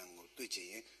ဗ္ဗာန်ကိုတွေ့ချင်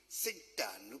ရင်စိတ်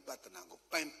တ ानु ပတနာကို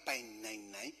ပိုင်ပိုင်နိုင်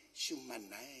နိုင်ရှုမှတ်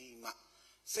နိုင်မှ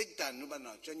စိတ်တ ानु ပတ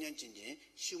နာကျွမ်းကျွမ်းကျင်ကျင်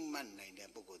ရှုမှတ်နိုင်တဲ့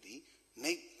ပုဂ္ဂိုလ်ဒီ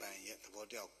နိဗ္ဗာန်ရဲ့သဘော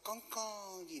တရားကောင်းကော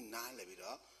င်းကြီးနားလည်ပြီး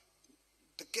တော့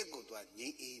တကယ့်ကိုသူကငြိ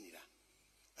မ်းအေးနေတာ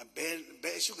ဘ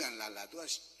ယ်အရှုခံလာသူက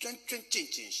ကျွမ်းကျွမ်းကျင်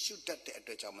ကျင်ရှုတတ်တဲ့အ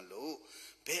တွက်ကြောင့်မလို့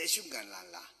ဘယ်အရှုခံ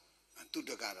လာသူ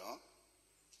တို့ကတော့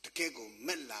တကယ့်ကိုမ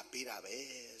က်လာပေးတာပဲ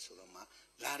ဆိုတော့မှ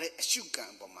လာတဲ့အရှုခံ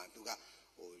အပေါ်မှာသူက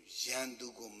ရန်သူ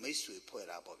ကိုမိတ်ဆွေဖွဲ့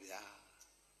တာပေါ့ဗျာ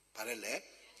ဘာလဲလဲ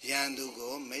ရန်သူ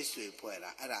ကိုမိတ်ဆွေဖွဲ့တာ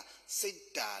အဲ့ဒါစိတ်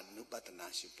တ ानु ပတနာ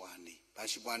ရှိပွားနေဘာ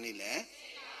ရှိပွားနေလဲ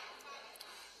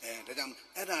ဒါကြောင့်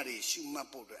အဲ့ဒါတွေရှုမှတ်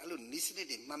ဖို့အတွက်အဲ့လိုနိစ္စနစ်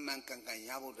တွေမှန်မှန်ကန်ကန်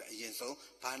ရဖို့အတွက်အရင်ဆုံး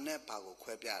ဘာနဲ့ဘာကို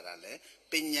ခွဲပြတာလဲ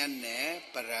ပညာနဲ့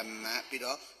ပရမတ်ပြီး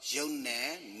တော့ယုတ်နဲ့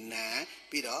နာ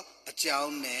ပြီးတော့အကြော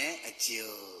င်းနဲ့အ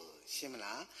ကျိုးရှင်းမ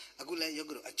လားအခုလည်းယုတ်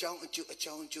ကတော့အကြောင်းအ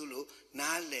ကျိုးလို့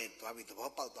နားလည်သွားပြီသဘော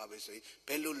ပေါက်သွားပြီဆိုရင်ဘ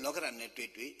ယ်လိုလောကဓာတ်နဲ့တွေ့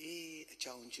အ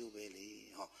ကြောင်းအကျိုးပဲလေ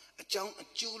ဟောအကြောင်းအ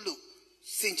ကျိုးလို့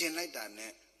စင်ကျင်လိုက်တာ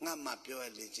နဲ့ငါမှပြောရ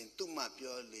လေခြင်းသူ့မှ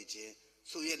ပြောလေခြင်း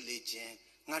ဆိုရလေခြင်း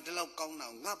ငါတလောက်ကောင်း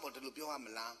တော့ငါပေါ်တယ်လို့ပြောရမ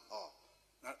လားဟော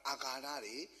အာဃာတ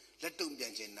တွေလက်တုံပြ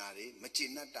န်ကျင်တာတွေမကျေ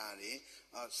နပ်တာတွေ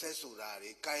ဆဲဆိုတာတွေ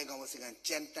ကာယကံဝစီကံ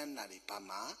ကြမ်းတမ်းတာတွေဘာ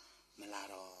မှမလာ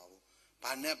တော့ဘူး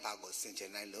ဘာနဲ့ဘာကိုစင်ကျ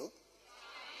င်လိုက်လို့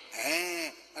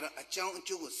အဲ့တော့အကြောင်းအ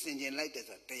ကျိုးကိုစင်ကျင်လိုက်တယ်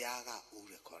ဆိုတာတရားကဥ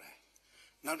တယ်ခေါ်တယ်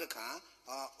နောက်တစ်ခါ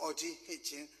အော်ကြီးဟစ်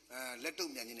ချင်းလက်တုံ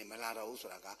ပြန်ခြင်းတွေမလာတော့ဘူးဆို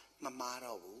တာကမမား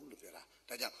တော့ဘူးလို့ပြောတာ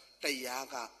ဒါကြောင့်တရား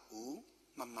ကဥ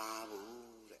မမား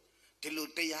ဘူးတဲ့ဒီလို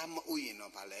တရားမဥရင်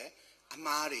တော့ဗာလဲအ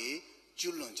မားတွေကျွ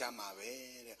လွန်ကြမှာပဲ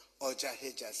တဲ့အော်ကြဟ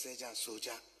စ်ကြဆဲကြဆိုကြ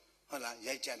ဟုတ်လား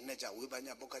ရိုက်ကြနှက်ကြဝေဖန်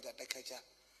ကြပုတ်ခတ်ကြတိုက်ခိုက်ကြ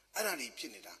အဲ့ဒါတွေဖြ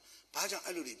စ်နေတာဘာကြောင့်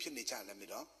အဲ့လိုတွေဖြစ်နေကြလဲမ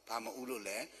လို့ဘာမဥလို့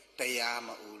လဲတရားမ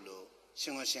ဥလို့ရှ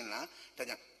င်းလားဒါ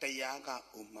ကြောင့်တရားက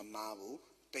ဥမမားဘူး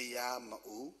တရားမ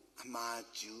ဥအမှား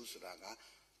ကျူးဆိုတာက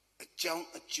အကြောင်း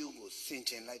အကျိုးကိုစင်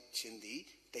ကျင်လိုက်ခြင်းသည်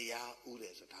တရားဥတ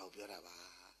ယ်ဆိုတာကိုပြောတာပါ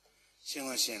ရှ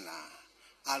င်းလား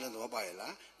အားလုံးသဘောပေါက်ရဲ့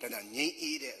လားဒါကြောင့်ငြိမ်း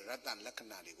အေးတဲ့ရတ္တလက္ခ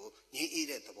ဏာတွေကိုငြိမ်းအေး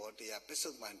တဲ့သဘောတရားပစ္စု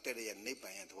ပန်တဲ့ရဲ့နိဗ္ဗာ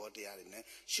န်ရဲ့သဘောတရားတွေနဲ့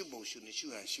ရှုပုံရှုနေရှု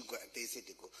ရန်ရှုွက်အသေးစိတ်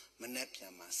တွေကိုမနှက်ပြ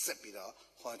န်မှာဆက်ပြီးတော့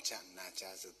ဟောချနာကြ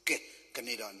စို့ကဲခဏ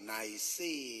တော့နိုင်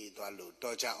စေသွားလို့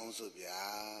တော်ကြအောင်စို့ဗျာ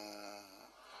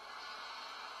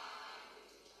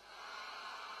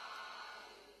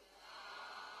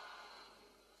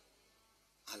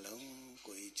အလုံး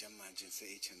ကိုယ်ချမ်းသာခြင်းစိ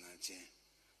တ်ချမ်းသာခြင်း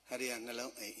ဟရိယနှ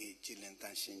လုံးအိမ်အေးကြည်လင်တ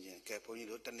န်ရှင်းခြင်းကဲဘုန်းကြီး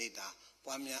တို့တနေ့တာ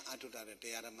ပွားများအထုတာတဲ့တ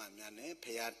ရားဓမ္မများနဲ့ဖ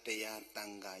ရာတရားတ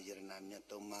န်ခါယရဏမြတ်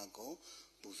သုံးပါးကို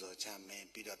ပူဇော်ချမယ်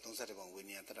ပြီးတော့31ပုံဝိ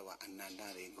နည်းတတဝအနန္တ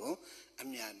တွေကိုအ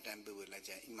မြတ်တမ်းပေးဝေလိုက်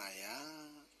ကြဣမာယ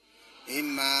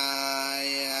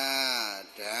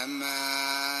ဓမ္မာ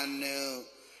နု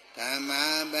ဓမ္မ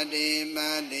ပတိ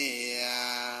ပါတိယ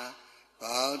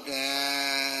ဗုဒ္ဓံ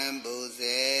ဘု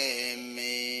ဇေ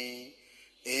မိ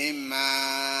ဣမာ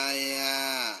ယ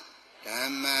ဓ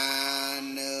မ္မာ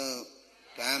နု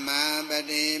ဓမ္မပ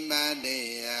တိပါတိ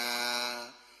ယ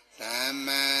ဓမ္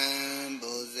မံ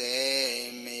ဘုဇေ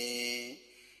မိ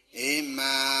ဣ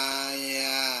မာယ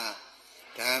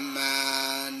ဓမ္မာ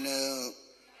နု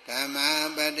ဓမ္မ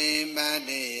ပတိပါ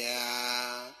တိယ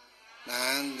သံ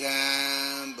ဃံ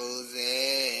ဘုဇေ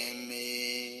မိ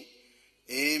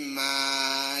ဣမာ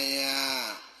ယ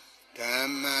ဓ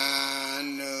မ္မာ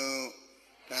နု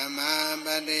ဓမ္မပ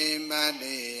တိပါ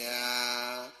တိယ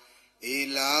ဤ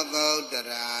လောကုတ္တ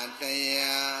ရာတ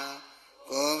ရား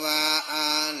ကိုယ်ပါ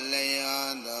အားလျော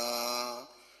သော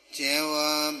ခြေဝ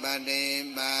ပတိ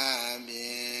ပါဖြ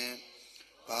င့်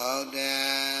ဗုဒ္ဓ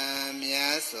မြ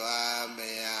တ်စွာဘု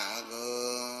ရား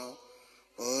ကို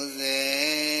ဘုဇေ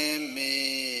မိ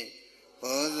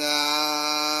ဘုဇော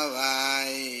ပါ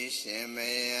၏ရှင်မ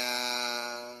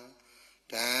ယား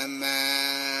ဓမ္မံ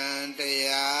တ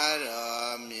ရား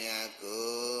တော်မြတ်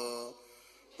ကို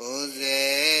ဘုဇေ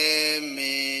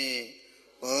မိ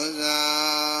ဘုဇော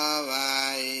ပါ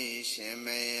၏ရှင်မ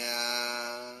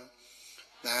ယား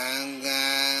သံဃာ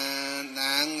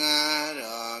သံဃာ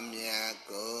တော်မြတ်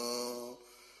ကို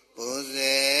ဘု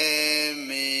ဇေ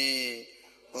မိ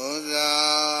ဘုဇော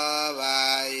ပါ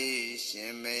၏ရှ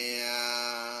င်မ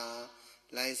ယား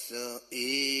လိုက်စို့ဤ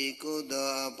ကု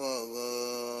သိုလ်ဖို့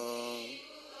ကို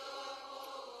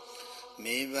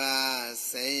မိဘ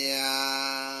ဆရာ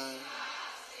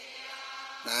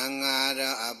သံဃာ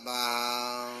တော်အပေါ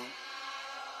င်း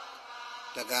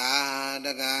တက္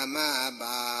ကမအ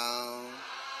ပေါင်း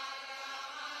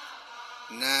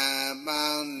နာပေါ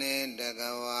င်းနှင့်တက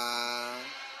ဝါ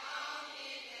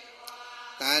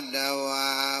တတ္တဝါ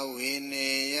ဝိ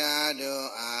နေယတို့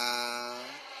အား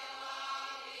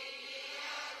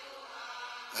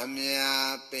အ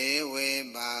Amya pewe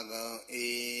bago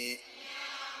e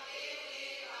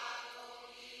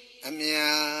Amya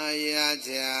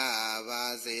yaja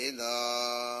vasido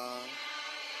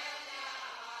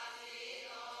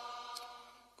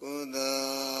Kudo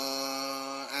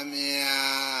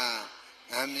Amya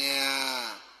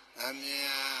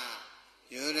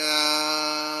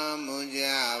Yura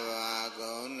mujava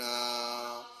gona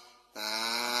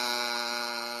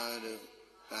Tadu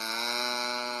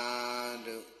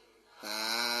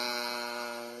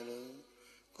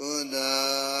Kudo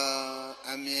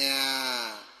Amya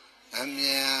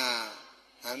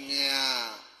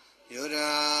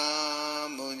Yura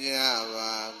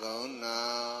mujava gona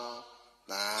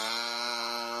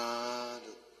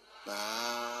Tadu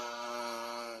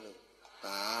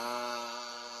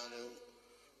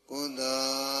Kudo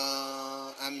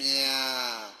Amya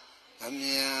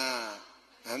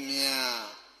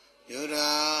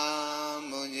Yura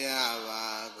mujava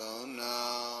gona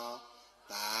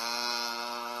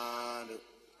Tadu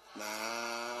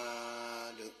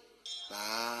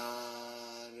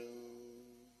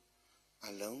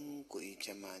Alone kui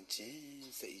chamache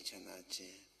say chanache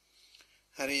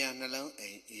Haryana long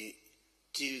a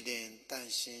children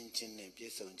tashin chin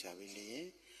pieson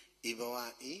chavili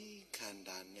Ibawa e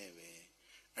kanda neve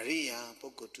Aria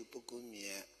poco to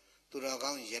pocumia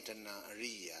Turagang yetana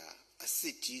aria a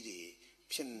city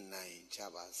pin nine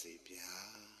chava sepia